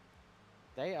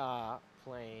 They are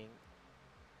playing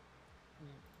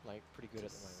like pretty good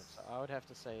at the moment. So I would have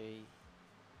to say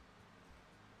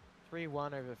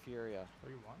 3-1 over Furia.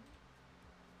 3-1.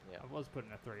 Yeah. I was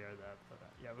putting a 3-0 there, but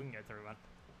yeah, we can go 3-1.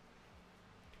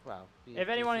 Wow. If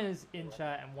anyone is in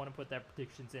chat and want to put their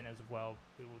predictions in as well,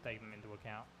 we will take them into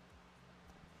account.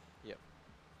 Yep.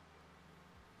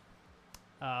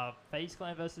 FaZe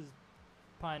Clan versus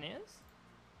Pioneers.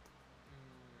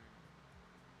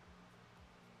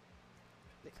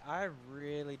 I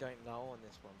really don't know on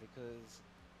this one because,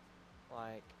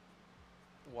 like,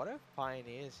 what if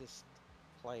Pioneers just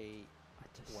play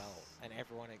well and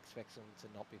everyone expects them to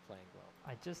not be playing well?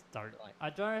 I just don't. Like- I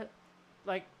don't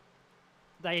like.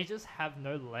 They just have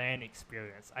no LAN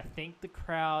experience. I think the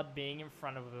crowd being in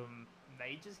front of them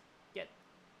may just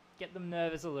get them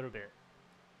nervous a little bit.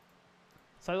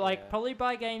 So like Yeah. probably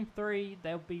by game 3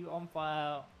 they'll be on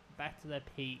fire, back to their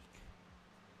peak,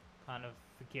 kind of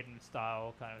forgetting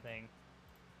style kind of thing.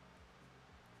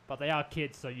 But they are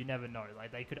kids, so you never know.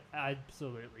 Like they could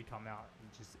absolutely come out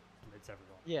and just blitz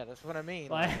everyone. Yeah, that's what I mean.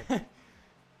 Like, Like,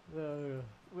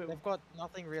 we- they've got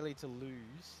nothing really to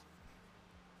lose,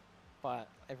 but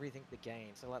everything to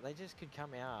gain. So like, they just could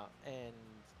come out and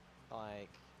like.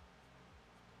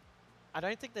 I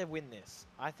don't think they win this.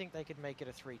 I think they could make it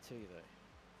a 3-2 though.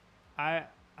 I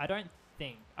don't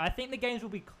think. I think the games will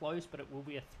be close, but it will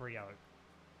be a 3-0.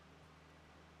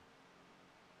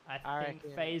 I I think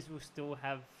reckon- FaZe will still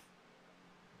have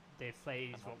their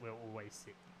FaZe what we'll always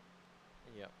see.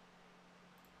 Yep.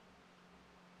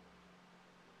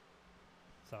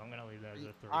 So I'm gonna leave that as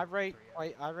a 3. I rate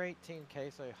 3-0. I rate Team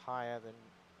Queso higher than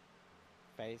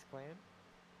FaZe Clan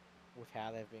with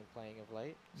how they've been playing of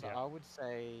late. So Yeah. I would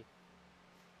say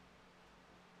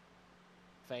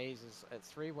FaZe is at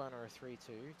 3-1 or a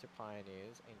 3-2 to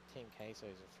Pioneers, and Team Queso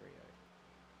is a 3-0.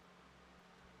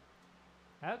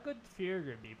 How good Fury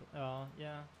gonna be? Oh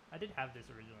yeah, I did have this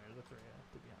originally as a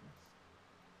 3-0 to be honest.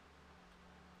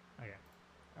 Okay,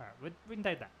 all right, we can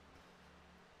take that.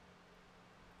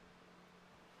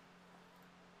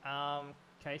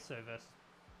 Queso versus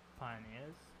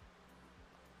Pioneers.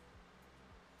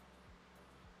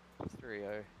 3-0.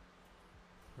 3-0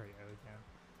 again.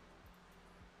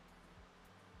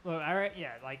 Look,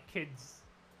 yeah, like kids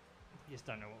just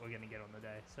don't know what we're gonna get on the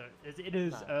day. So it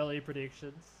is No. early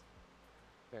predictions.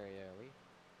 Very early.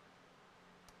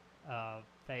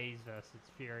 FaZe versus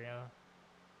Furia.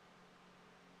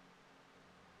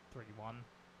 3-1.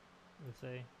 We'll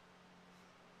see.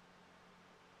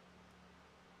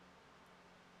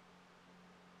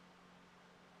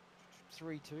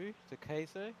 Three two to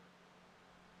Queso.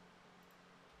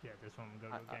 Yeah, this one will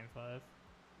go to game 5.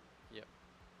 Yep.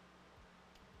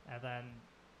 And then,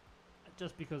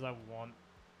 just because I want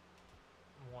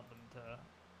them to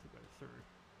go through,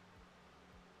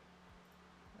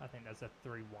 I think that's a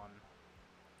 3-1.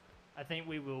 I think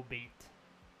we will beat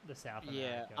the South Yeah,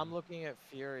 American. I'm looking at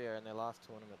Furia in their last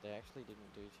tournament. They actually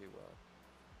didn't do too well.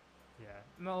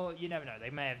 Yeah. Well, you never know. They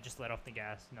may have just let off the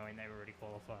gas knowing they were already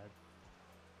qualified.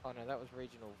 Oh no, that was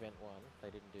regional event 1. They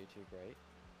didn't do too great.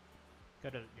 Go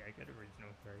to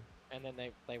regional 3. And then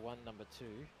they won number 2.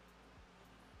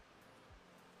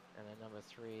 And then number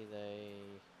 3 they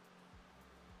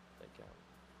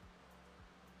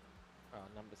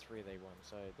number 3 they won.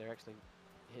 So they're actually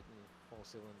hitting all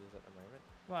cylinders at the moment.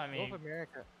 Well, I mean, North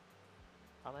America.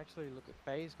 I'm actually looking.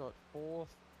 FaZe got 4th.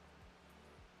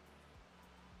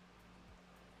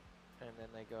 And then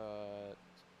they got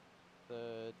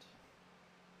 3rd.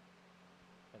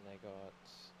 And they got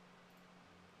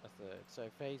a 3rd. So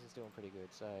FaZe is doing pretty good.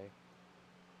 So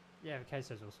yeah,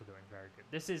 Queso's also doing very good.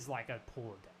 This is like a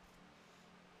pool of depth,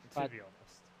 to But- be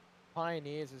honest.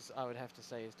 Pioneers is, I would have to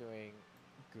say, is doing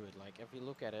good. Like if you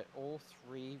look at it, all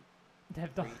 3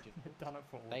 They've done, regionals, they've done it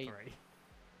for all they- 3.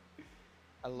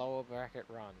 a lower bracket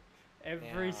run.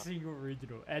 Every Now- single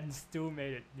regional, and still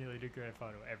made it nearly to grand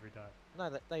final every time. No,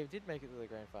 they did make it to the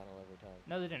grand final every time.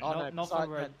 No, they didn't. Oh, not no, not for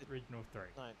besides that, regional 3.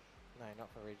 No, not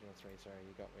for regional 3. Sorry,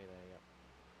 you got me there. Yep.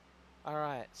 All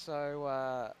right,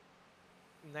 so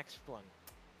next one.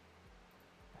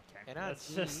 Okay. NRG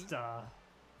Let's just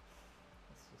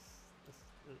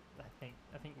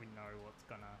I think we know what's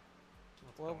gonna.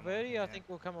 Well, going on Verdi, I here. think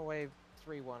will come away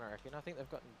 3-1. I reckon. I think they've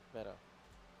gotten better.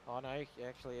 Oh no,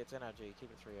 actually it's NRG. Keep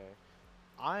it 3-0.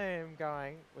 I am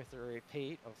going with a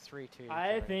repeat of 3-2.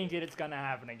 I think it's gonna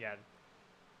happen again.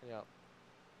 Yep.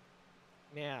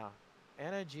 Now,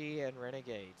 NRG and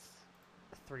Renegades.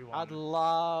 3-1. I'd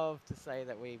love to say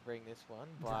that we bring this one,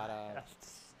 but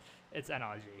it's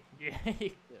NRG. Yeah.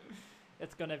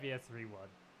 It's gonna be a 3-1.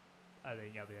 I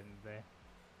think at the end of the day.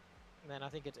 then I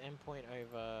think it's endpoint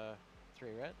over 3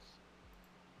 Reds.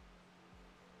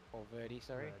 Or Verdi,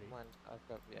 sorry. Verdi. One I've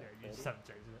got, yeah. Yeah, you Verdi. just haven't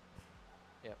changed it.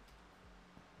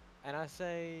 And I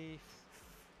say,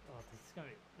 Oh, this is gonna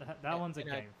be that one's a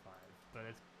and I- game 5, but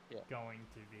it's Yeah. going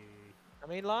to be. I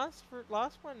mean, last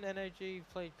one NRG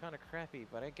played kind of crappy,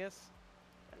 but I guess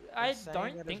I saying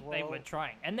don't that as think they were well-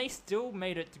 trying, and they still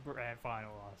made it to grand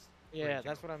final last. yeah, regional.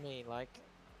 that's what I mean. Like,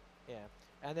 yeah,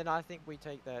 and then I think we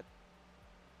take that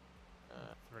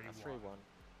 3-1. 3-1.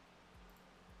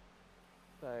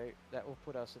 So that will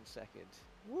put us in second.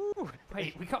 Woo!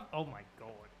 Wait, we got. Oh my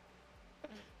god.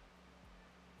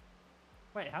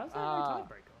 Wait, how's that no Uh,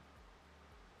 tiebreaker?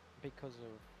 because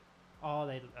of. Oh,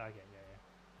 they. Okay, yeah.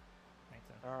 Makes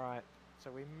sense. All right,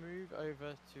 so we move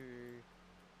over to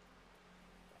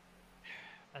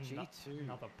G2.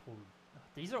 Another pool.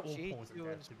 These are all pools of G2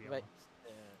 death, and to be Spa- honest.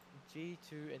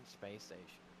 G2 and Space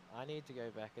Station. I need to go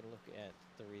back and look at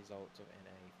the results of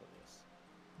NA for this.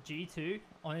 G2,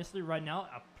 honestly, right now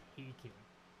are peaking.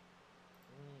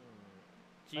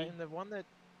 G- And the one that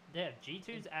yeah,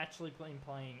 G2's actually been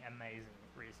playing amazing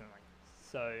recently.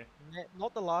 So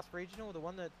not the last regional, the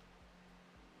one that.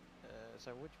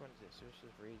 So which one is this? This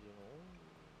is regional.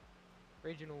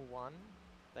 Regional 1.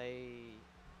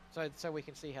 So we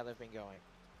can see how they've been going.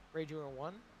 Regional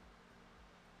 1.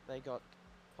 They got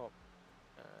top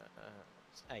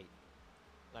 8.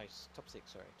 No, top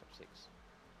 6. Sorry, top 6.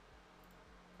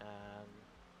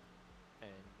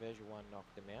 And version 1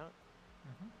 knocked them out.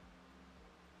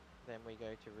 Then we go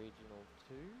to regional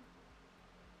 2.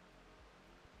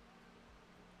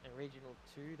 And regional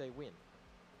 2 they win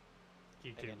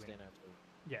G2 against win. NRG.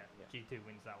 Yeah, Yeah. G2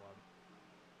 wins that one.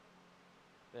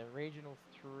 Then regional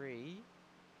 3.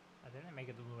 I think they make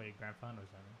it all the way to grand finals,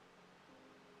 don't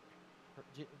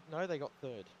they? No, they got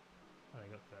 3rd Oh, they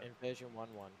got third. in version 1-1.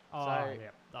 Oh, So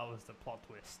yeah, that was the plot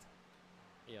twist.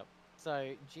 yep.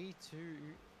 So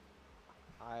G2,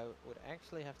 I would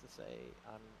actually have to say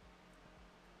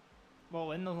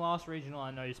Well, in the last regional,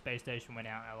 I know Space Station went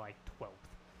out at like 12th.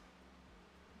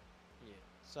 yeah.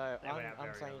 So They went out I'm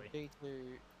very saying early.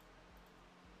 G2.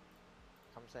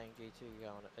 I'm saying G2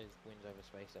 wins over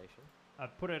Space Station. I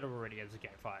put it already as a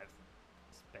game 5.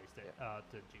 Space Station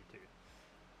to G2.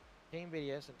 Team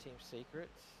BDS and Team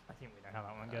Secrets. I think we know how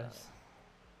that one Uh, goes.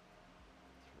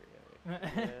 3-0.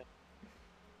 Yeah.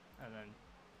 And then,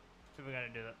 so we're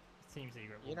going to do the Team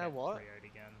Secret. You We'll know get what? 3-0'd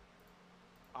again.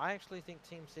 I actually think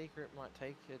Team Secret might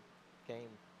take a game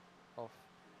off.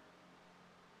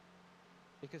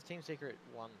 Because Team Secret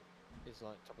 1 is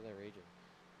like top of their region.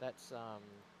 That's I'll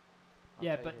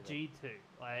Yeah, tell you but who they- G2.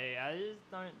 Like, I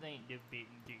just don't think they've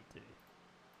beaten G2.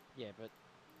 Yeah, but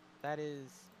that is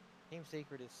Team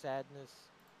Secret is Sadness,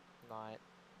 Night,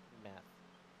 Math.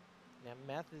 Now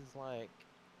Math is like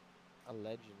a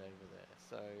legend over there,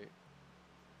 so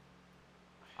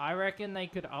I reckon they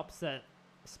could upset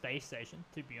Space Station,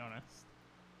 to be honest.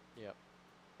 yep.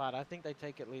 But I think they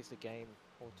take at least a game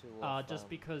or two off. Just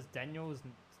because Daniel's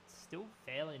still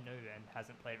fairly new and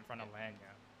hasn't played in front of LAN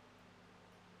yet.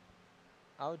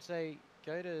 I would say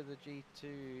go to the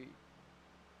G2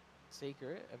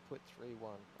 Secret and put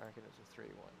 3-1. I reckon it's a 3-1.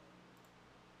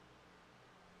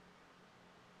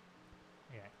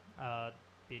 Okay.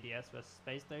 BDS versus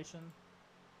Space Station.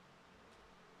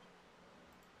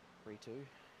 3-2.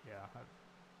 Yeah, I have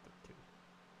the 2.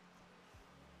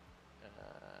 Uh,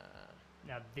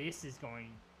 Now this is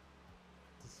going.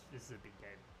 This is a big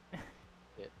game.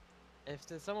 if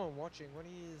there's someone watching, what do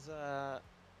you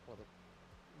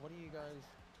what do you guys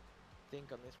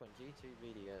think on this one? G2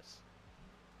 VDS.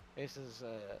 This is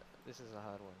a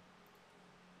hard one.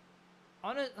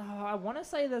 I want to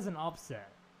say there's an upset.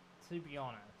 To be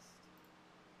honest,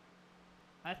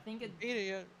 I think it.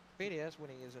 VDS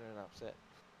winning isn't an upset.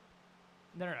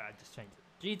 No, I just changed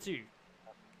it. G2.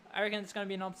 I reckon it's gonna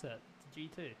be an upset.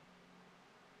 It's G2.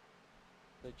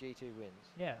 The G2 wins.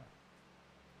 Yeah,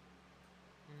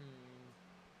 Hmm.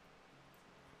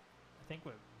 I think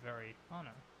we're very. Oh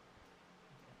no.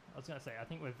 I was gonna say I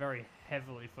think we're very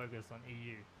heavily focused on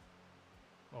EU.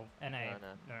 Well, NA.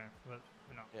 No. we're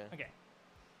not. Yeah. Okay.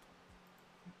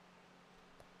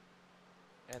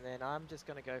 And then I'm just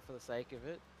gonna go for the sake of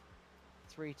it.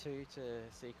 3-2 to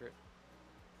Secret.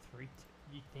 3-2.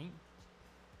 You think?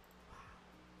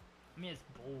 I mean, it's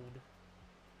bold.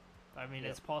 I mean,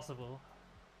 Yep. it's possible.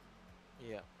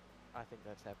 Yeah, I think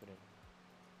that's happening.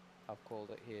 I've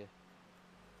called it here.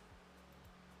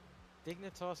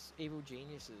 Dignitas Evil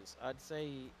Geniuses. I'd say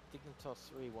Dignitas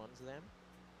 3-1 to them.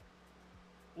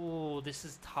 Oh, this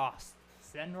is tough.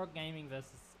 Sandrock Gaming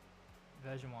versus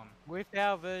version 1. With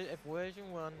our if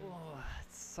version 1 Oh,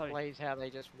 it's so. plays how they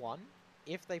just won,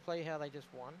 if they play how they just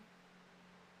won,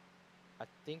 I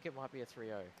think it might be a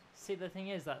 3-0. See, the thing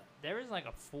is that there is like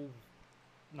a full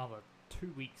another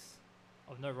 2 weeks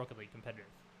of no Rocket League competitive.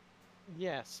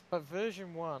 Yes, but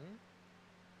version 1,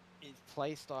 its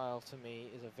playstyle to me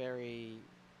is a very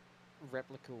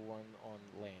replicable one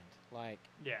on land. Like,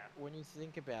 Yeah. when you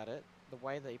think about it, the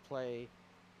way they play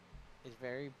is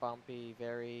very bumpy,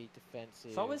 very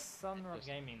defensive. So is Sunrock just-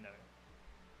 Gaming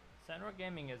though. Sunrock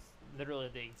Gaming is literally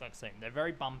the exact same. They're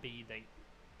very bumpy. They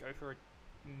go for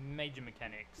major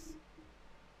mechanics.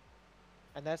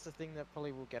 And that's the thing that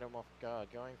probably will get them off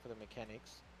guard. Going for the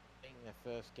mechanics, being their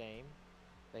first game,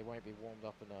 they won't be warmed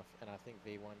up enough. And I think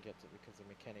V1 gets it because the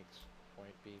mechanics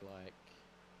won't be like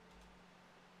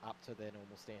up to their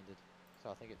normal standard. So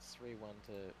I think it's 3-1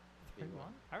 to V1.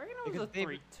 3-1? I reckon it was Because a they-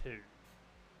 3-2.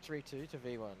 3-2 to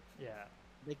V1. Yeah.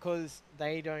 Because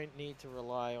they don't need to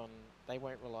rely on, they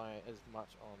won't rely as much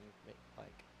on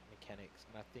like mechanics,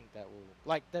 and I think that will,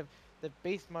 like the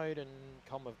beast mode and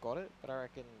com have got it, but I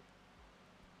reckon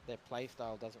their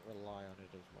playstyle doesn't rely on it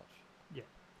as much.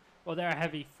 Well, they're a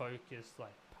heavy focus,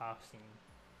 like passing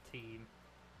team.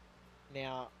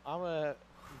 Now I'm a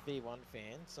V1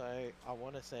 fan, so I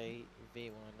want to say V1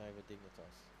 over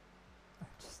Dignitas. I'm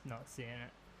just not seeing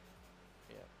it.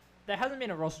 Yeah. There hasn't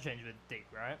been a roster change with Dig,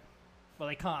 right? Well,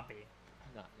 they can't be.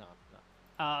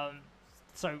 No.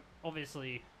 So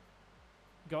obviously,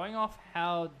 going off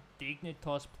how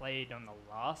Dignitas played on the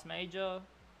last major,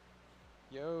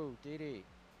 Yo, Didi.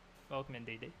 welcome in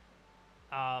DD.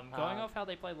 Going Um, off how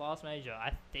they played last major,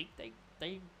 I think they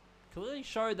clearly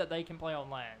showed that they can play on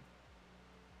LAN.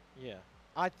 Yeah.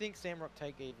 I think Samrock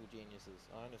take Evil Geniuses.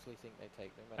 I honestly think they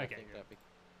take them, and Okay, I think good.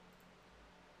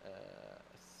 that.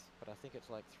 But I think it's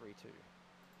like 3-2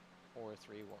 or a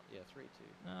 3-1. Yeah, 3-2.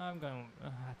 No, I'm going.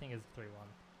 I think it's 3-1.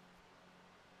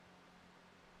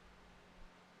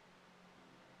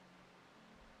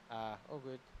 All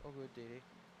good, Didi.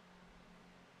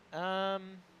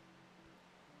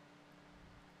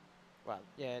 Well,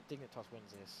 yeah, Dignitas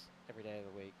wins this every day of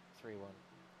the week, 3-1.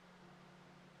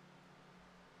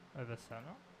 Over Sona?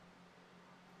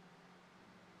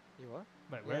 You what?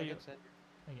 Wait, Yeah, where are you? against Andrew.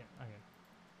 Again, okay.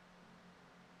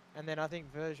 And then I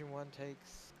think version 1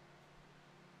 takes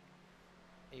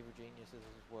Evil Geniuses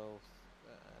as well,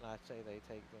 and I'd say they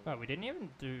take them. Oh, we didn't even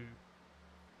do.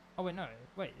 Oh wait, no.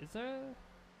 Wait, is there?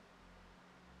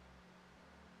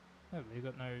 No, we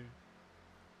got no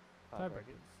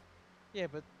tiebreakers. Yeah,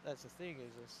 but that's the thing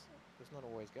is, there's not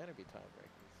always going to be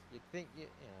tiebreakers. You'd think, you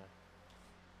know.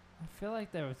 I feel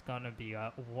like there was gonna be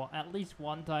at least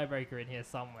one tiebreaker in here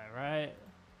somewhere, right?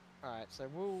 All right, so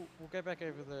we'll go back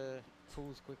over the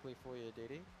pools quickly for you,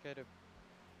 Didi. Go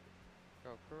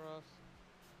across.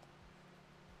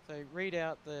 So read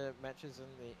out the matches and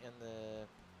the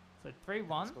So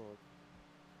 3-1. score.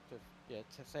 To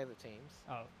say the teams.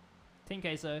 Oh, Team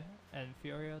Queso and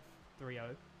Furia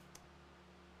 3-0.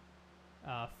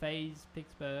 FaZe,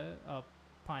 Pittsburgh,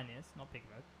 Pioneers, not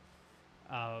Pittsburgh.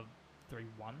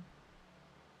 3-1.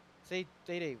 See,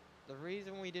 DD, the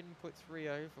reason we didn't put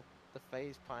 3-0 for the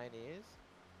FaZe Pioneers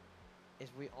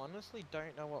is we honestly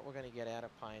don't know what we're going to get out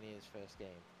of Pioneers' first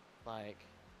game. Like,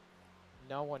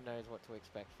 no one knows what to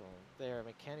expect from them. They're a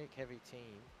mechanic-heavy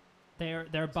team.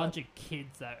 They're a bunch of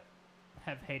kids that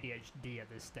have ADHD at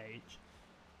this stage.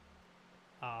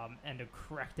 And are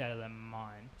cracked out of their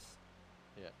minds.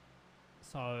 Yeah.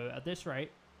 So at this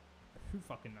rate, who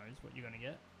fucking knows what you're gonna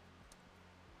get?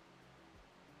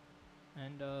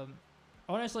 And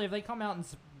honestly, if they come out and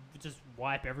just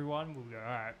wipe everyone, we'll go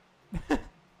alright.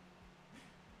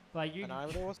 Like you. And I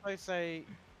would also say,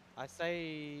 I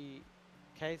say,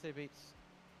 KSO beats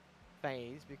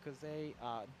FaZe because they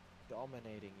are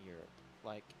dominating Europe.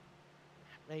 Like,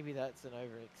 maybe that's an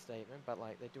overstatement, but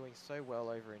like they're doing so well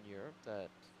over in Europe that.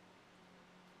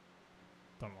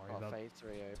 Don't worry about FaZe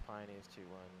 3-0, Pioneers 2-1.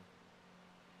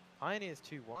 Pioneers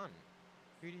 2-1.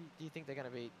 Who do you think they're gonna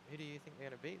beat? Who do you think they're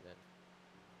gonna beat then?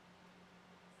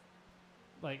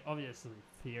 like obviously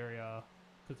Furia,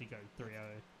 because he goes 3-0.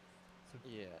 So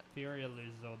Yeah. Furia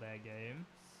loses all their games,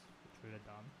 which would have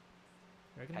done.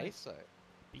 You reckon they Queso.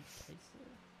 beat Queso?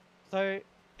 So,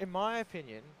 in my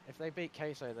opinion, if they beat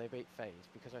Queso, they beat FaZe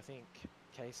because I think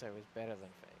Queso is better than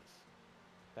FaZe.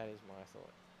 That is my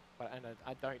thought. But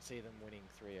I don't see them winning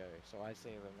 3-0, so I see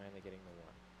them only getting the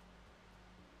 1.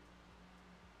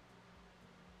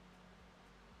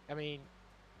 I mean,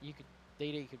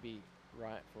 DD could be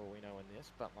right for all we know in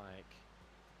this, but like,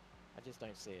 I just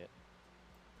don't see it.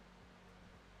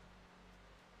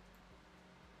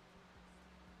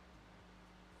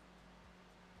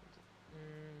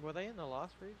 Were they in the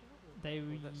last regional? They Or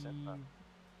was that Semper? I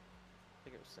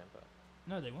think it was Semper.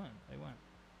 No, they weren't. They weren't.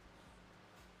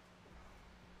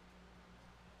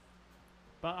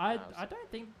 But I don't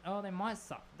think. Oh, they might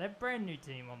suck. They're a brand new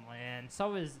team on land.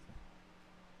 So is.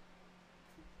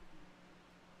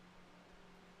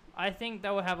 I think they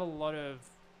will have a lot of,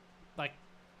 like,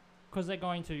 because they're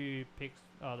going to pick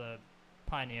the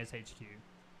Pioneers HQ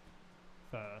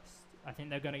first. I think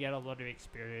they're going to get a lot of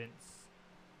experience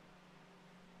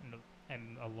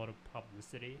and a lot of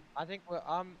publicity. I think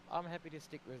I'm happy to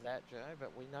stick with that, Joe.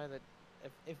 But we know that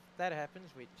if that happens,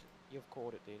 you've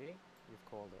called it, Didi. You've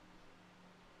called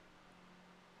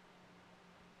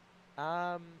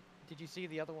it. Did you see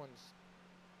the other ones,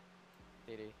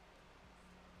 Didi?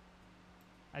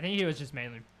 I think he was just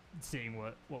mainly seeing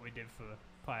what we did for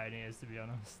Pioneers, to be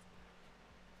honest.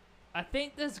 I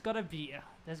think there's gotta be a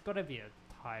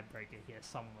tiebreaker here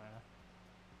somewhere.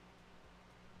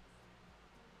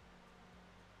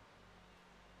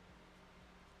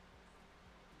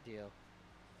 Deal.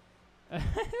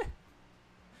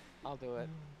 I'll do it.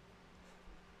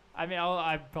 I mean,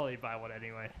 I'd probably buy one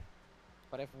anyway.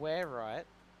 But if we're right,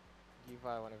 you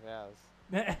buy one of ours.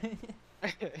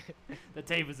 The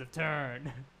tables have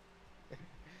turned.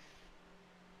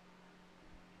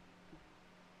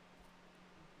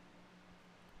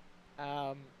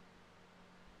 Alright,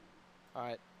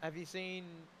 have you seen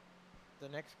the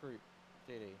next group,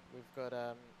 Didi? We've got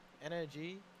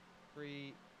Energy,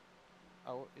 3-0,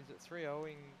 is it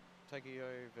 3-0ing Tokyo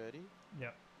Verde?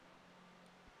 Yep.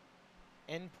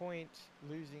 Endpoint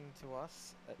losing to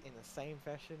us in the same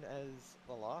fashion as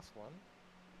the last one.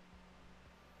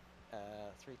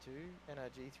 3-2,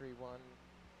 NRG 3-1,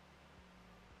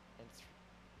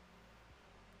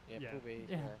 and Pool B.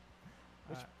 Yeah.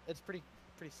 Which it's pretty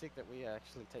sick that we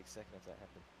actually take second if that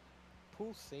happened.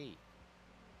 Pool C.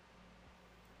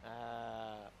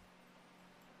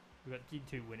 We got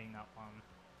G2 winning that one,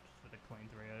 just with a clean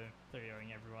 3-0,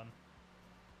 3-0ing everyone.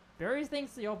 Barry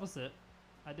thinks the opposite.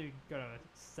 I do gotta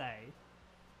say.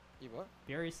 You what?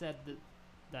 Barry said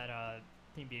that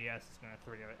Team BDS is gonna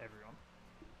 3-0 everyone.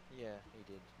 Yeah, he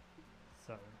did.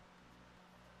 So.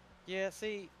 Yeah,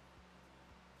 see,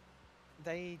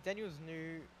 Daniels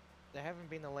knew they haven't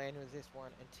been the land with this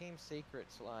one, and Team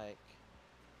Secret's like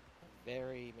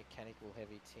very mechanical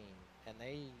heavy team, and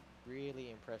they really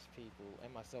impressed people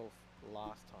and myself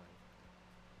last time.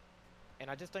 And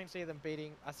I just don't see them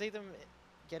beating. I see them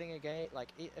getting a game like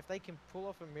if they can pull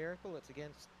off a miracle, it's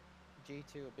against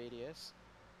G2 or BDS.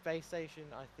 Base Station,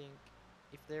 I think,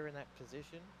 if they're in that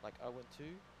position, like 0-2,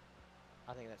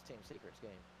 I think that's Team Secret's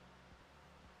game.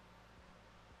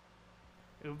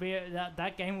 It'll be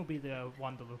that game will be the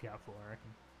one to look out for, I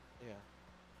reckon. Yeah.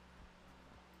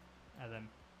 And then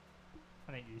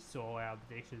I think you saw our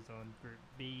predictions on Group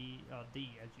B or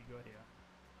D as you got here.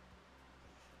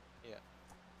 Yeah.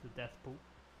 The death pool.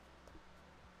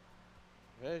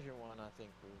 Version 1, I think,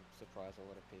 will surprise a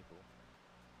lot of people.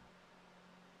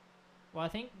 Well, I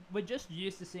think we're just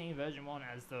used to seeing version 1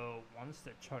 as the ones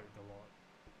that choked a lot.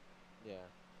 Yeah.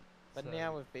 But So,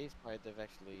 now with Beast Mode, they've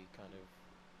actually kind of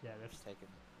yeah, taken.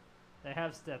 they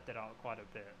have stepped it up quite a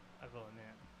bit, I will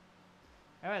admit.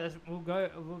 Alright,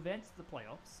 we'll advance to the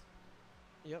playoffs.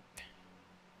 Yep.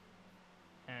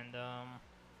 And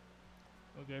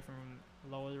we'll go from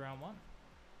lower to round 1.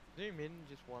 Zoom in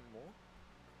just one more.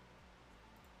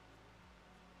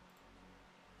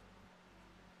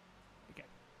 Okay.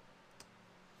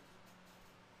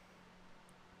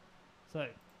 So,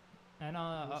 and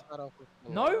We'll start off with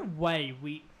no way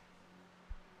we.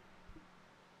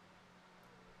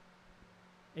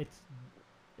 It's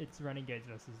Renegades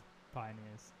versus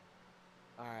Pioneers.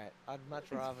 Alright, I'd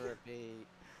much rather it be.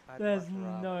 There's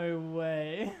no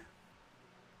way.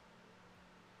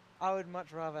 I would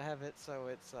much rather have it so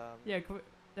it's Yeah,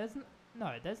 there's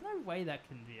no way that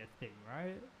can be a thing,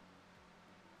 right?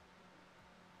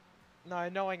 No,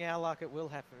 knowing our luck, it will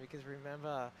happen because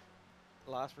remember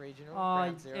last regional Oh,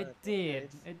 round 0. it did.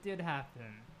 It did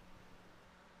happen.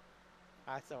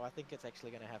 So I think it's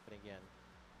actually going to happen again,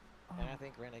 and I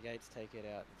think Renegades take it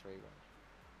out in 3-1.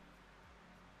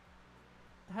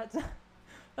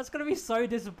 That's gonna be so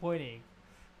disappointing.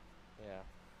 Yeah.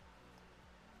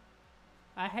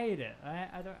 I hate it.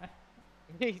 I don't.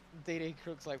 DD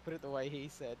Crook's like, put it the way he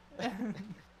said. I'm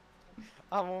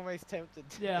almost tempted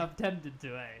to. Yeah, I'm tempted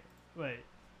to. Wait,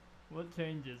 what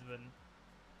changes when?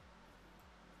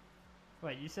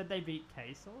 Wait, you said they beat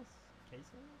Quesos?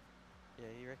 Queso? Yeah,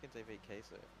 he reckons they beat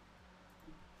Queso.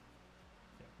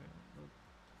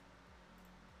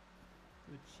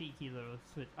 The cheeky little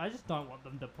switch. I just don't want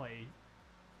them to play.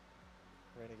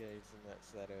 Renegades, and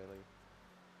that's that early.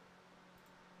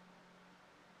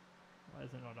 Why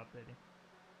is it not updating?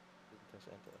 Didn't press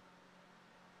enter.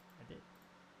 I did.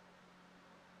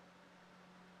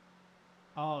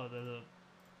 Oh,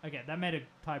 okay, that made a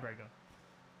tiebreaker.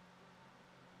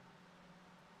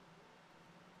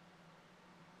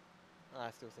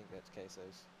 I still think that's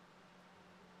Queso's.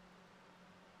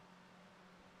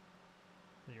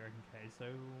 So you reckon Queso?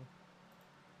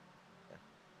 Yeah.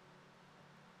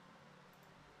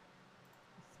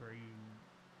 3-2.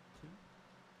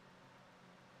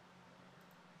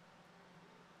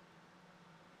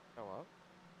 Oh well.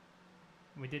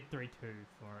 We did 3-2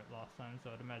 for it last time,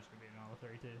 so I'd imagine it'd be another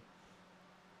 3-2.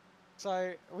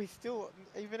 So we still,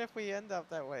 even if we end up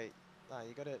that way, no,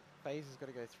 you got to. FaZe has got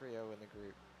to go 3-0 in the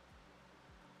group.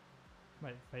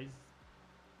 Wait, FaZe.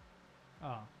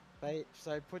 Oh.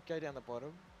 So put go down the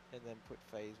bottom, and then put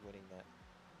FaZe winning that,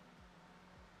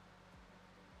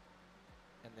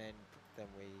 and then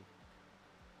we.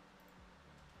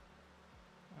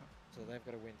 Oh. So they've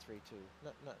got to win 3-2.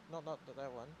 Not that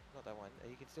one. Not that one.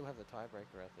 You can still have the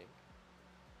tiebreaker, I think.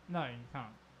 No, you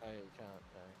can't. Oh, you can't.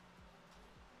 No.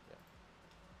 Yeah.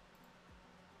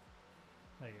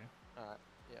 There you go. Alright,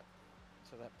 yeah.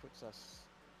 So that puts us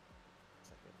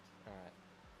second. Alright.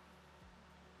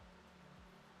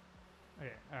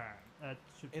 Okay, alright. That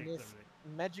should In fix this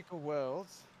everything. magical world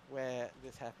where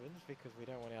this happens, because we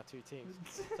don't want our two teams.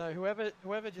 So whoever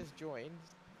just joined,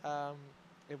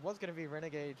 it was going to be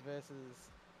Renegades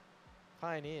versus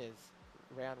Pioneers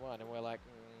round 1, and we're like,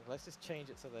 let's just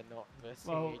change it so they're not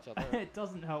versing each other. It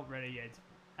doesn't help Renegades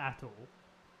at all.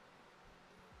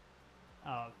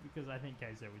 Because I think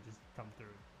Queso would just come through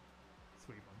and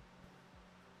sweep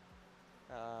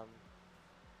them.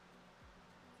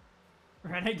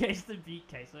 Renegades to beat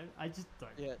Queso? I just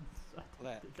don't. Yeah.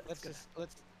 Let's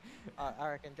I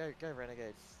reckon go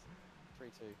Renegades.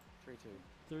 3-2. 3-2.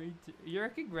 3-2. You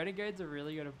reckon Renegades are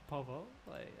really gonna pop up?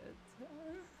 Like, it's,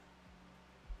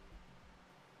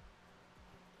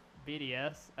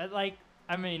 BDS.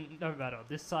 I mean, no matter.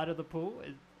 This side of the pool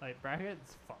is like bracket.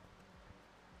 It's fucked.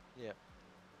 Yep.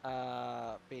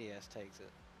 BDS takes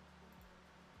it.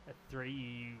 A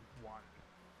 3-1.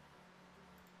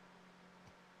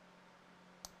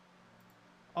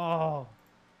 Oh,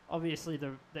 obviously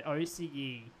the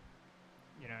OCE,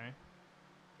 you know.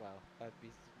 Well, that'd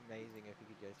be amazing if we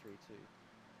could go 3-2.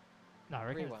 No, I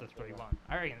reckon 3-1, it's the 3-1. 3-1.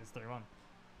 I reckon it's 3-1.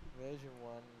 Version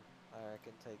 1, I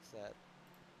reckon, takes that.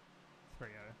 3-0.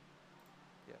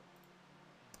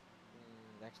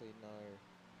 Actually, no.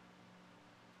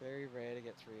 Very rare to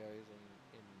get 3-0s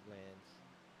in lands.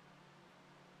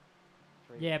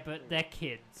 Yeah, but they're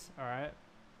kids, alright?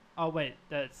 Oh, wait,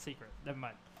 that's secret. Never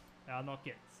mind. They are not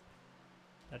kids.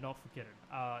 They're not for kidding.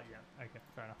 Yeah, okay,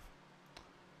 fair enough.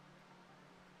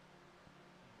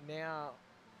 Now,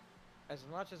 as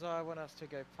much as I want us to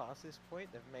go past this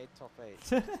point, they've made top 8, which is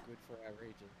good for our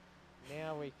region.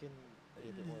 Now we can be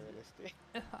a bit more realistic.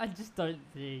 I just don't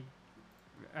think...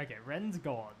 Okay, Ren's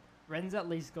gone. Ren's at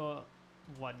least got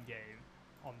one game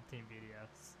on Team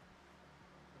BDS.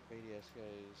 BDS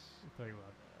goes... 3-1.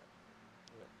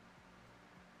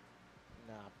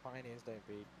 Nah, Pioneers don't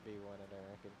beat B1, I don't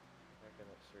reckon. I reckon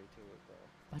it's 3-2 as well.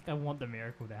 Like, I want the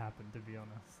miracle to happen, to be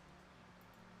honest.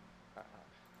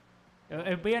 Uh,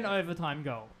 It'll be an overtime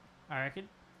goal, I reckon.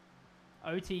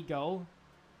 OT goal,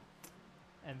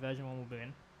 and version 1 will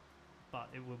win, but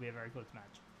it will be a very close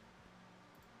match.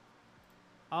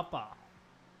 Upper.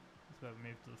 That's where we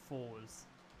move to the fours.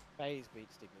 FaZe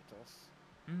beats Dignitas.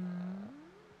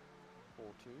 4-2.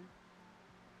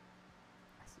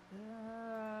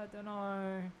 I don't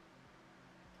know.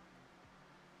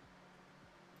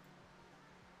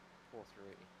 4-3.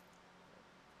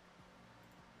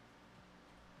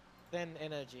 Then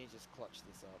Energy just clutch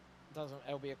this up.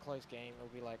 It'll be a close game.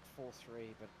 It'll be like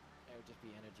 4-3, but it'll just be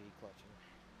Energy clutching.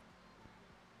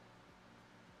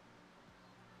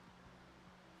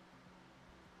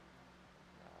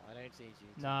 I don't see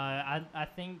G2. No, I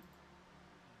think...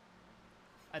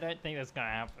 I don't think that's gonna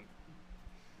happen.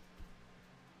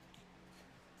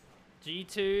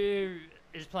 G2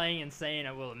 is playing insane,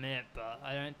 I will admit, but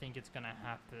I don't think it's gonna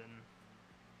happen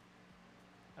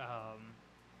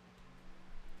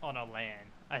on a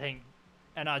LAN. I think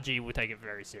NRG will take it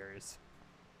very serious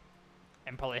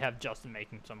and probably have Justin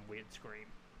making some weird scream,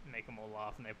 make them all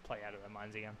laugh, and they play out of their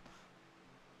minds again.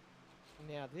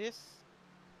 Now this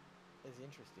is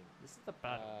interesting. This is the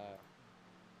battle.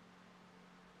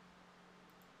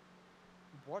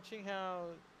 Watching how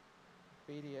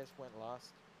BDS went last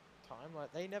time,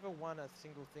 like they never won a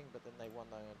single thing, but then they won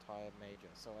the entire major.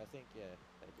 So I think, yeah,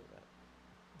 they do that.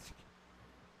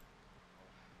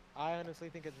 I honestly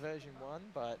think it's version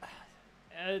 1, but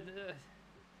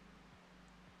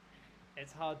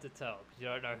it's hard to tell because you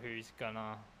don't know who's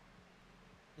gonna.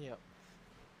 yeah.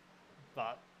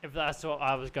 But if that's what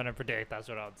I was gonna predict, that's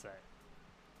what I'd say.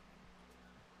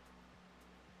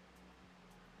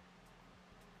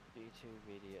 G2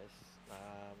 BDS.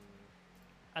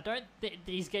 I don't think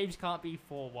these games can't be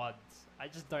 4-1s. I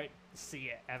just don't see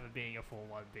it ever being a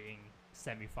 4-1 being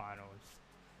semi-finals.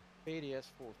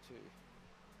 BDS 4-2.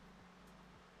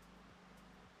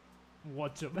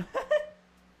 Watch them.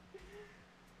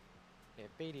 Yeah,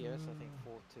 BDS I think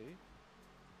 4-2.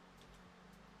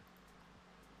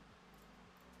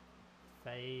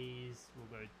 FaZe will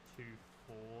go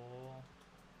 2-4.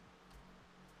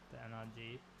 The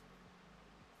NRG.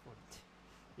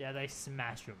 Yeah, they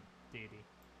smash them, DD.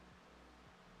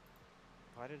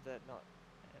 Why did that not?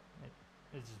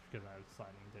 It's just because I was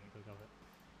sliding and didn't click off it.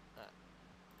 Ah.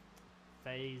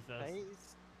 FaZe versus...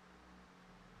 FaZe?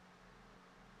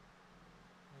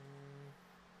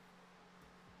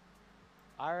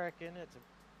 I reckon it's a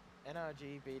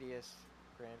NRG BDS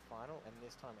grand final, and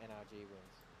this time NRG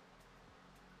wins.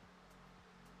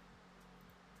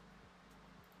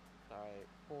 So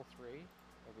 4-3.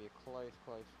 It'll be a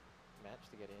close match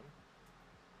to get in.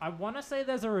 I want to say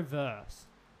there's a reverse.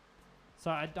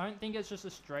 So I don't think it's just a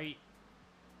straight...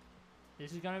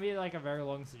 This is going to be like a very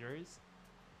long series.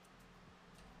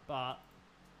 But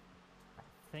I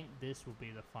think this will be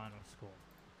the final score.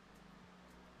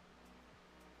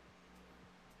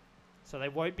 So they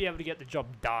won't be able to get the job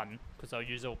done because they'll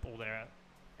use up all their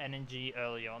energy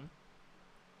early on.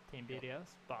 Team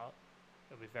BDS, but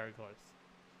it'll be very close.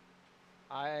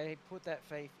 I put that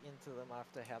faith into them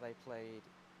after how they played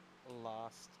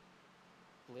last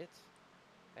Blitz.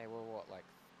 They were what, like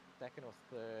second or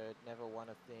third, never won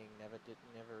a thing, never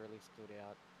really stood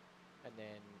out, and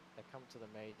then they come to the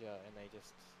major and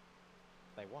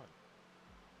they won.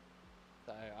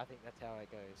 So I think that's how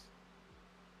it goes.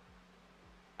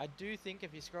 I do think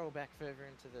if you scroll back further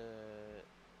into the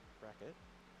bracket,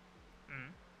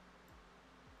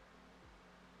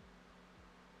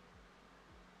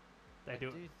 They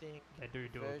do think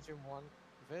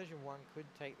version one could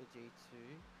take the G2.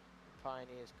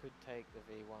 Pioneers could take the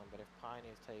V1, but if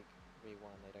Pioneers take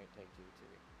V1, they don't take G2.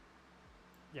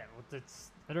 Yeah, well,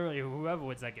 it's literally whoever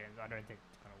wins that game. I don't think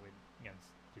it's gonna win against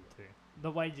G2. G2.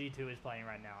 The way G2 is playing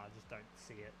right now, I just don't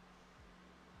see it.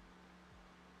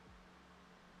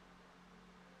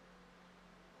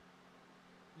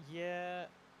 Yeah,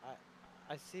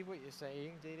 I see what you're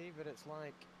saying, DD, but it's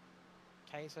like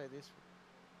Queso this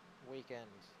weekend.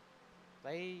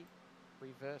 They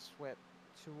reverse swept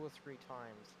 2 or 3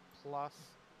 times, plus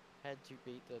had to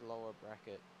beat the lower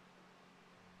bracket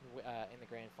in the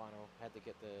grand final. Had to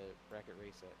get the bracket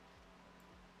reset.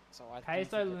 So I do Queso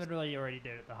think it's- literally already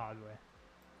did it the hard way.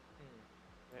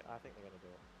 I think they're gonna do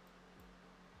it.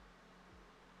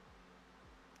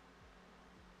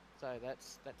 So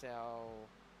that's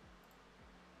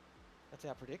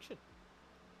our prediction.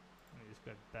 Let me just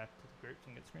go back to the groups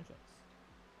and get screenshots.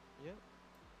 Yep.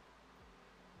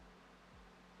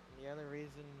 And the other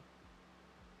reason,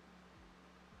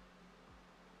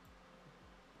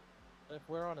 if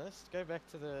we're honest, go back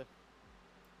to the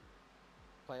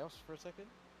playoffs for a second.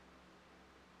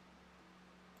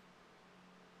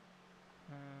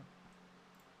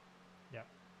 Yep.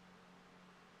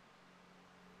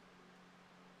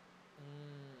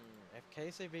 If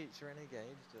Queso beats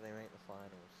Renegades, do they make the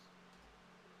finals?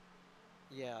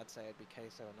 Yeah, I'd say it'd be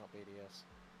Queso and not BDS.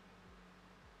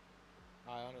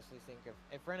 I honestly think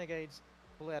if Renegades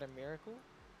pull out a miracle,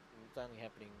 it's only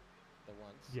happening the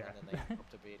once, Yeah. and then they drop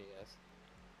to BDS.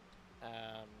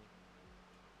 And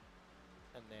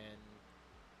then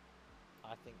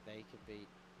I think they could beat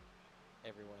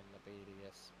everyone in the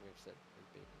BDS we've said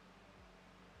we've beaten.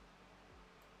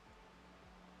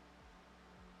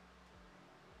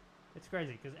 It's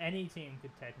crazy because any team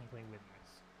could technically win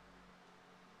this.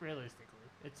 Realistically,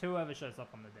 it's whoever shows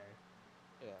up on the day.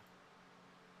 Yeah.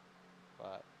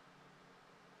 But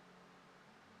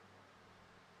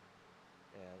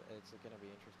yeah, it's going to be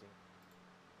interesting.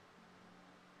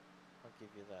 I'll give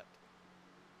you that.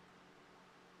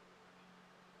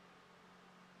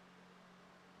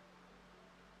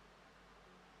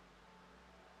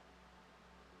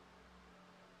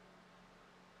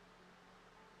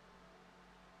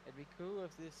 It'd be cool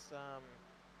if this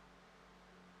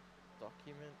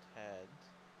document had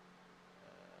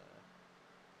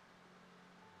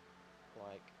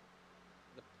like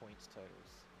the points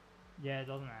totals. Yeah, it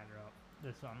doesn't add up.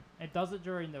 This one. It does it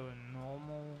during the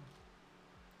normal.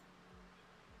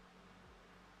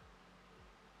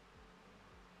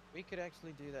 We could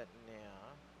actually do that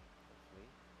now, hopefully.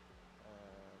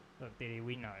 Look, Diddy,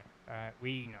 we know. Alright,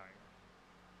 we know.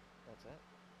 What's that?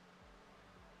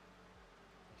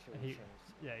 Make sure we He, change.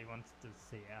 yeah, he wants to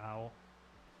see how.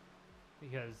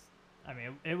 Because, I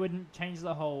mean, it wouldn't change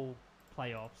the whole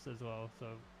playoffs as well, so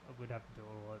I would have to do it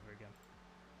all over again.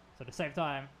 So to save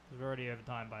time, because we're already over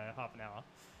time by half an hour.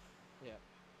 Yeah.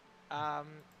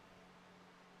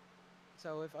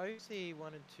 So if OC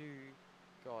 1 and 2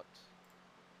 got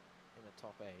in the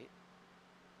top 8,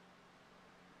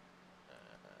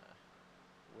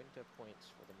 winter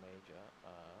points for the major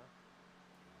are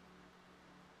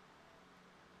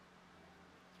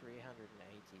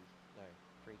 380. No,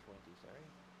 320. Sorry.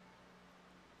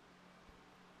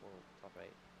 Well, top 8.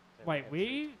 So Wait, have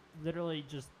we literally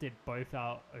just did both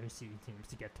our OC teams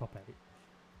to get top 8.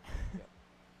 Yep.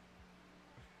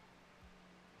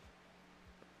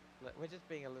 We're just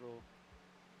being a little,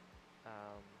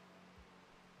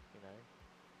 you know,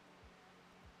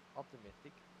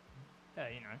 optimistic. Yeah,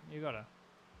 you know, you gotta.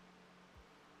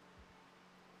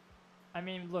 I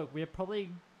mean, look, we're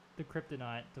probably the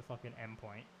kryptonite to fucking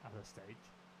endpoint at this stage.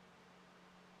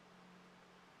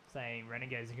 Saying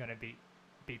Renegades are gonna beat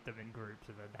them in groups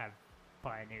and then have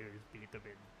Pioneers beat them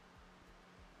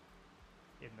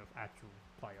in the actual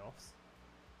playoffs.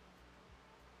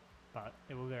 But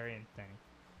it will be very entertaining.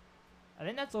 I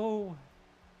think that's all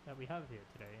that we have here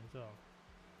today as well.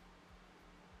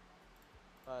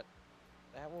 But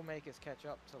that will make us catch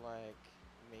up to like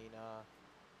MENA,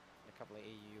 a couple of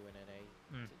EU and NA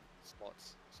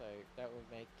spots. So that would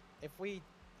make, if we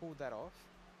pulled that off,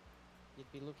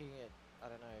 you'd be looking at, I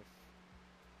don't know,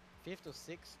 5th or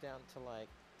 6th down to like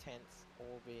 10th,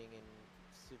 all being in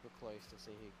super close to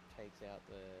see who takes out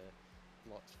the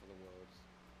lots for the Worlds.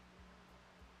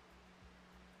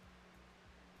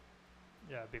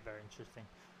 Yeah, it'd be very interesting.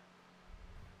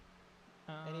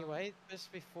 Anyway,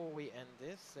 just before we end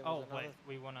this, there was another... wait,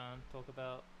 we want to talk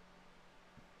about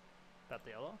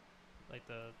the other? Like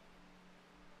the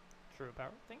True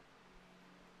Apparel thing?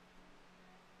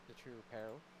 The True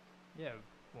Apparel? Yeah,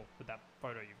 well, with that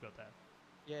photo you've got there.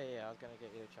 Yeah, I was going to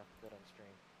get you to chuck that on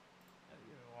stream.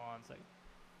 Give me 1 second.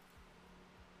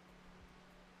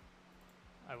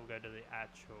 I will go to the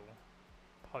actual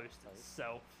post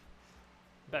itself.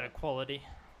 Better quality.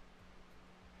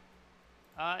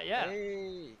 Yeah.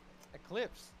 Hey,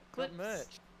 Eclipse. Got Eclipse.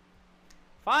 merch.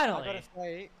 Finally.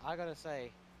 I gotta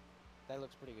say, that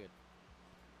looks pretty good.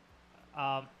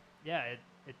 Yeah,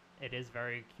 it is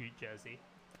very cute jersey.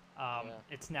 Yeah.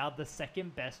 It's now the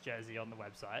second best jersey on the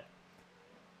website.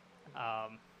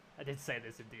 I did say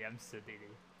this in DMs to Didi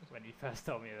when he first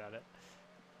told me about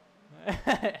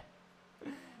it.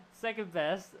 Second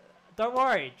best. Don't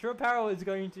worry, True Apparel is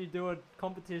going to do a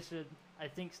competition, I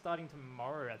think starting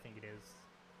tomorrow, I think it is.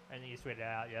 I don't think he's tweeted it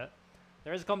out yet.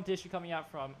 There is a competition coming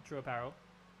out from True Apparel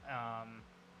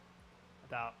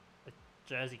about a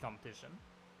jersey competition.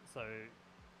 So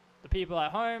the people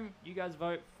at home, you guys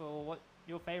vote for what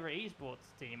your favorite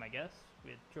esports team, I guess,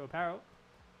 with True Apparel.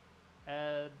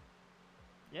 And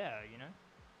yeah, you know.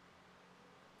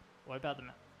 What about the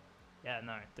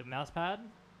the mouse pad?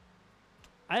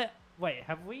 Wait,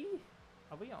 are we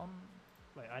on?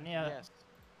 Wait, I need Yes.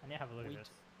 to have a look We at this.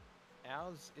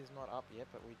 Ours is not up yet,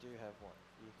 but we do have one.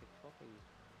 You could probably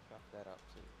chuck that up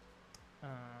too.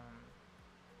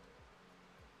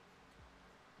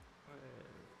 Wait.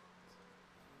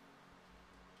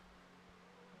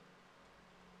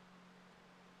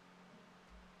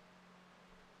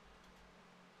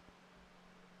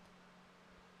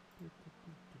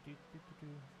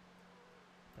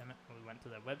 Damn it, we went to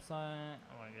their website.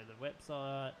 I want to go to the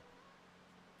website.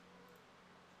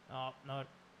 Oh, no.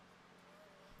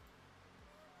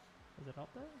 Is it up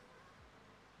there?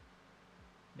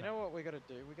 You know what we gotta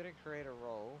do? We gotta create a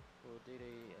role for DD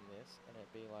in this, and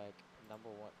it'd be like number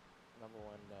one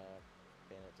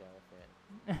Bandits Hour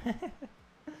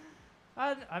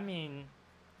fan. I mean,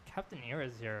 Captain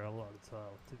Era's here a lot as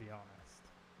well, to be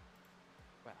honest.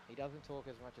 Well, he doesn't talk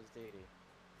as much as DD.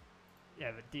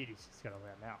 Yeah, but Didi's just got a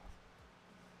loud mouth.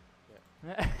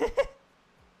 Yeah.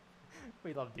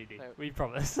 We love Didi. So- We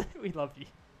promise. We love you.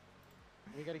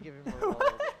 We gotta give him a role of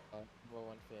number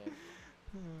one fan.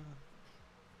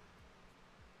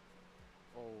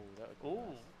 Oh, that would be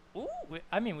Ooh, nice.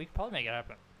 I mean, we could probably make it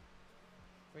happen.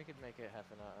 We could make it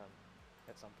happen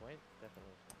at some point,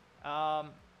 definitely.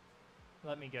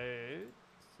 Let me go.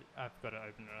 I've got to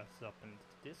open us up into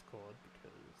Discord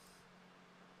because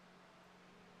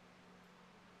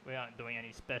we aren't doing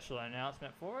any special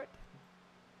announcement for it.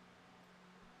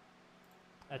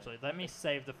 Actually, let me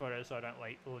save the photo so I don't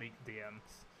leak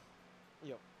DMs.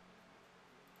 Yep.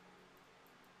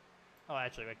 Oh,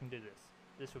 actually, we can do this.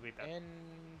 This will be better. And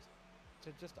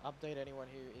to just update anyone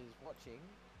who is watching,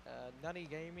 Nutty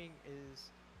Gaming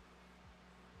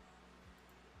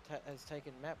has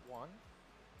taken map 1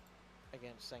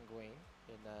 against Sanguine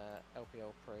in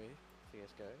LPL Pro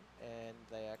CSGO, and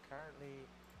they are currently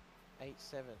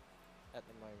 8-7 at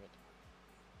the moment.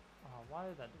 Oh, why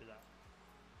did that do that?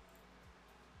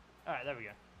 Alright, there we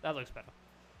go. That looks better.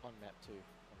 On map 2.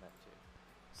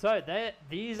 So,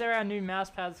 these are our new mouse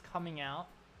pads coming out.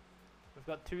 We've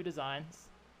got 2 designs.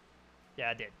 Yeah,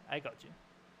 I did. I got you.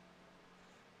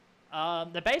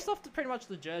 They're based off pretty much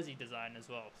the jersey design as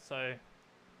well. So,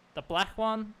 the black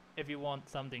one, if you want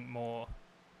something more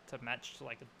to match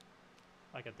like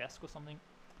a desk or something.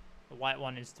 The white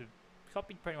one is to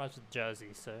copy pretty much the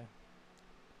jersey. So,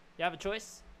 you have a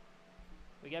choice.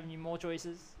 We're giving you more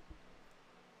choices.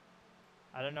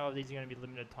 I don't know if these are going to be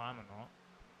limited time or not.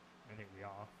 I think we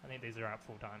are. I think these are out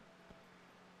full time.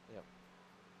 Yep.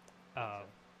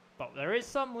 But there is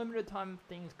some limited time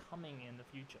things coming in the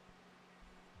future.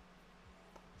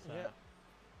 So, Yeah.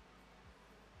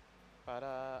 But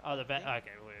oh, the I think-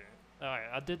 okay. Wait. All right,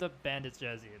 I did the Bandits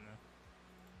jersey in there.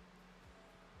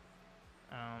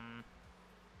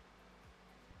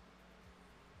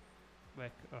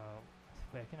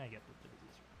 Where can I get the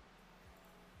jerseys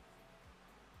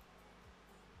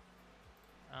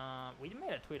from? We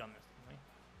made a tweet on this, didn't we?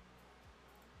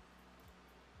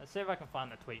 Let's see if I can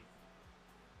find the tweet.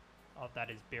 Oh, that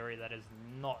is Barry. That is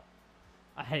not.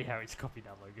 I hate how he's copied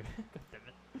our logo. God damn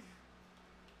it.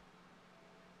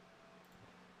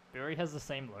 Barry has the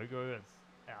same logo as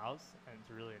ours, and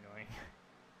it's really annoying.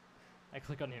 I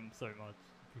click on him so much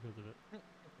because of it.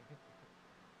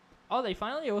 Oh, they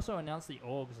finally also announced the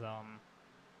orgs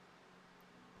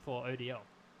for ODL.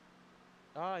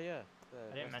 Oh yeah.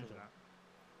 I didn't mention that.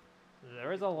 So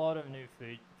there is a lot of new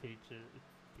features?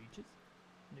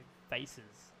 New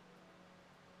faces.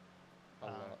 A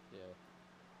lot, yeah.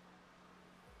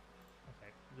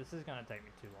 Okay, this is gonna take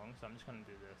me too long, so I'm just gonna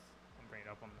do this and bring it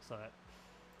up on the site.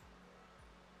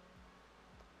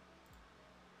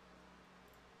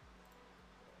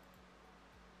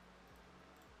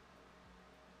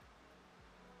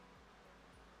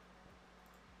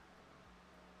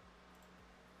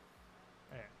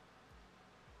 There.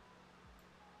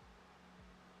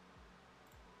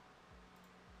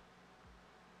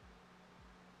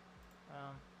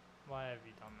 Why have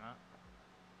you done that?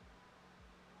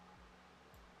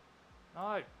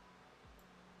 No.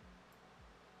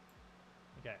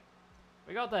 Okay,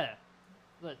 we got there.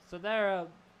 Look, so they're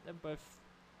both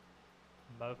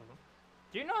of them.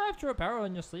 Do you not have true apparel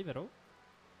on your sleeve at all?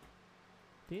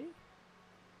 Do you?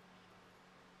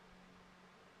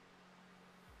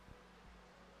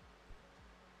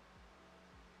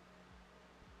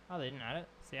 Oh, they didn't add it.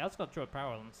 See, I've got true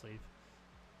apparel on the sleeve.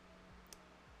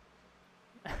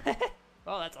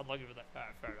 Well, that's unlucky for that.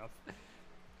 Alright, fair enough.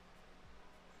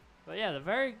 But yeah, they're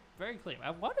very, very clean.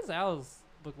 Why does ours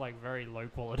look like very low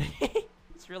quality?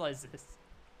 Just realized this.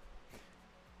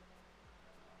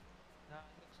 No,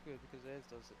 it looks good because theirs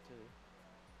does it too.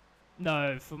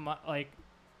 No, for my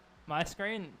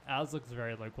screen, ours looks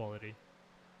very low quality.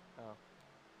 Oh.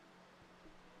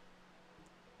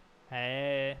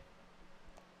 Hey,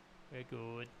 we're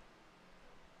good.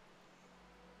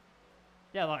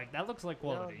 Yeah, like that looks like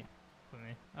quality for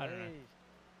me. I don't know.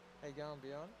 Hey, going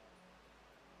beyond?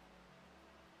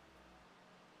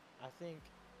 I think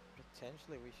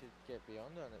potentially we should get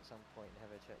Beyond on at some point and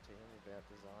have a chat to him about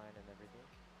design and everything.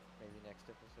 Maybe next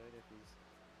episode if he's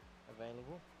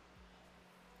available.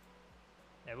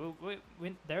 Yeah,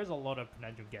 there's a lot of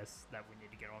potential guests that we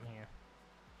need to get on here.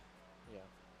 Yeah.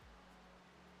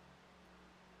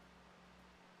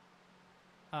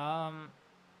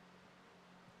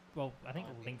 Well, I think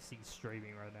Fine. Linksy's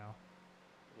streaming right now,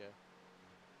 Yeah.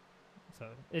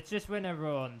 so it's just when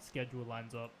everyone's schedule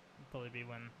lines up. Probably be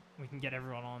when we can get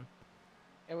everyone on.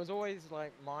 It was always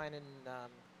like mine and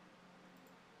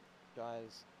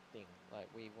Guy's thing. Like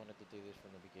we wanted to do this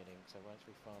from the beginning, so once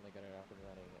we finally got it up and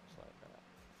running, it's like alright.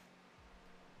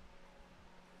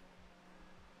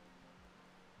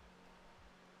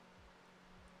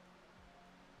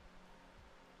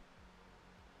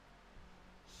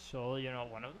 Surely you're not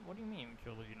one of them? What do you mean,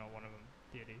 surely you're not one of them,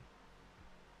 deity?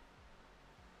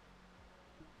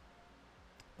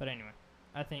 But anyway,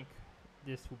 I think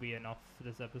this will be enough for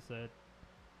this episode.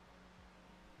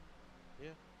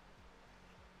 Yeah.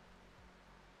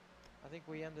 I think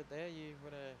we end it there. You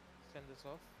wanna send us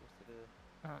off with the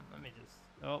Let me just...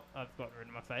 Oh, I've got rid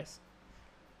of my face.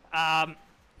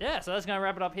 Yeah, so that's going to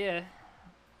wrap it up here.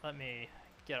 Let me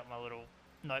get up my little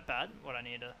notepad, what I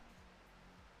need to...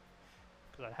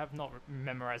 Because I have not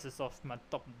memorized this off my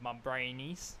top of my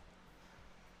brainies.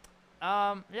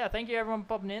 Yeah, thank you everyone for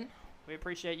popping in. We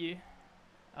appreciate you.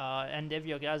 And if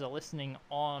you guys are listening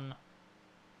on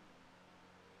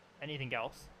anything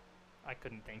else, I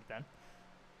couldn't think then.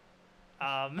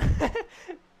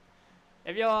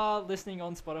 If you're listening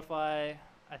on Spotify,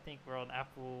 I think we're on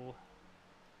Apple.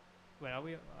 Where are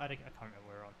we? I can't remember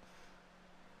where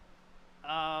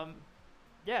we're on.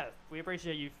 Yeah, we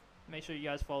appreciate you. Make sure you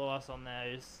guys follow us on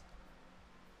those.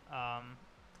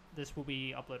 This will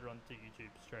be uploaded onto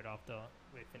YouTube straight after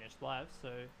we finish live. So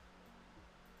if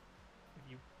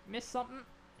you missed something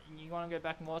and you want to go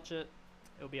back and watch it,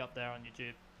 it'll be up there on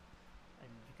YouTube,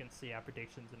 and you can see our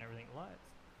predictions and everything live.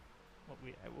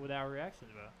 What our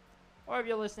reactions were. Or if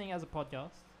you're listening as a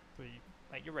podcast through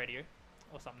like your radio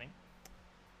or something,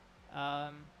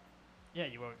 yeah,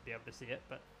 you won't be able to see it,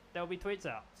 but there'll be tweets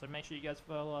out. So make sure you guys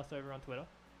follow us over on Twitter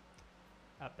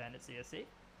at Bandits CSC,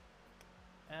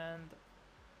 and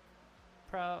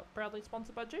proudly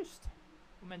sponsored by Juiced.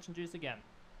 We'll mention Juiced again.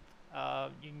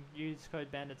 You can use code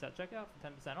Bandits at checkout for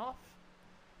 10% off,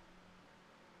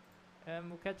 and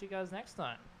we'll catch you guys next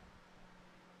time.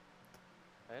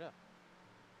 later.